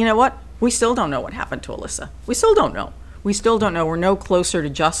day, you know what? We still don't know what happened to Alyssa. We still don't know. We're no closer to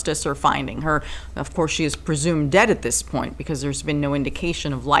justice or finding her. Of course, she is presumed dead at this point because there's been no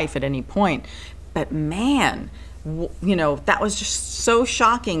indication of life at any point. But man, that was just so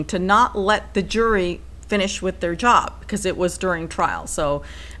shocking to not let the jury finish with their job because it was during trial. So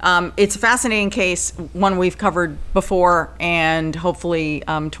it's a fascinating case, one we've covered before, and hopefully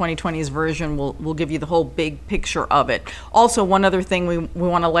 2020's version will give you the whole big picture of it. Also, one other thing we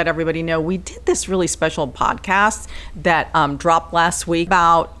want to let everybody know, we did this really special podcast that dropped last week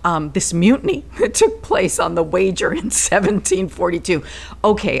about this mutiny that took place on the Wager in 1742.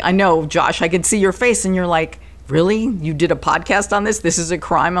 Okay, I know, Josh, I can see your face and you're like, really? You did a podcast on this? This is a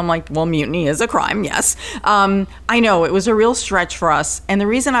crime? I'm like, well, mutiny is a crime, yes. I know, it was a real stretch for us. And the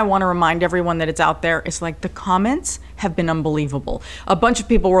reason I want to remind everyone that it's out there is like the comments have been unbelievable. A bunch of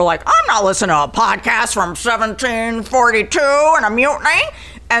people were like, I'm not listening to a podcast from 1742 and a mutiny.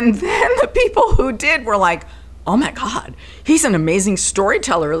 And then the people who did were like, oh my God, he's an amazing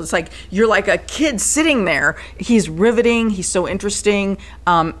storyteller. It's like, you're like a kid sitting there. He's riveting. He's so interesting.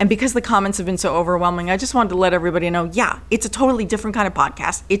 And because the comments have been so overwhelming, I just wanted to let everybody know, yeah, it's a totally different kind of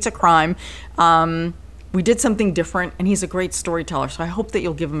podcast. It's a crime. We did something different, and he's a great storyteller. So I hope that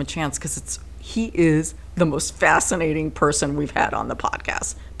you'll give him a chance because he is the most fascinating person we've had on the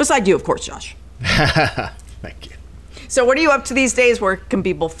podcast. Besides you, of course, Josh. Thank you. So what are you up to these days? Where can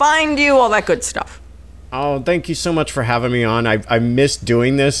people find you? All that good stuff. Oh, thank you so much for having me on. I missed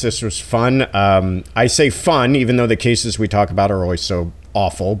doing this. This was fun. I say fun, even though the cases we talk about are always so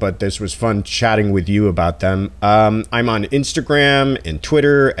awful, but this was fun chatting with you about them. I'm on Instagram and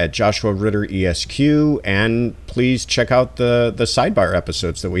Twitter at Joshua Ritter ESQ, and please check out the sidebar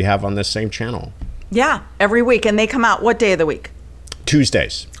episodes that we have on this same channel. Yeah, every week. And they come out what day of the week?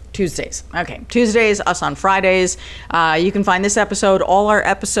 Tuesdays. Okay. Tuesdays, us on Fridays. You can find this episode, all our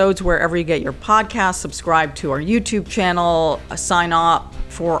episodes, wherever you get your podcasts. Subscribe to our YouTube channel. Sign up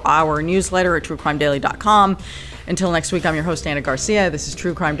for our newsletter at truecrimedaily.com. Until next week, I'm your host, Anna Garcia. This is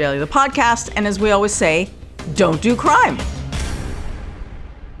True Crime Daily, the podcast. And as we always say, don't do crime.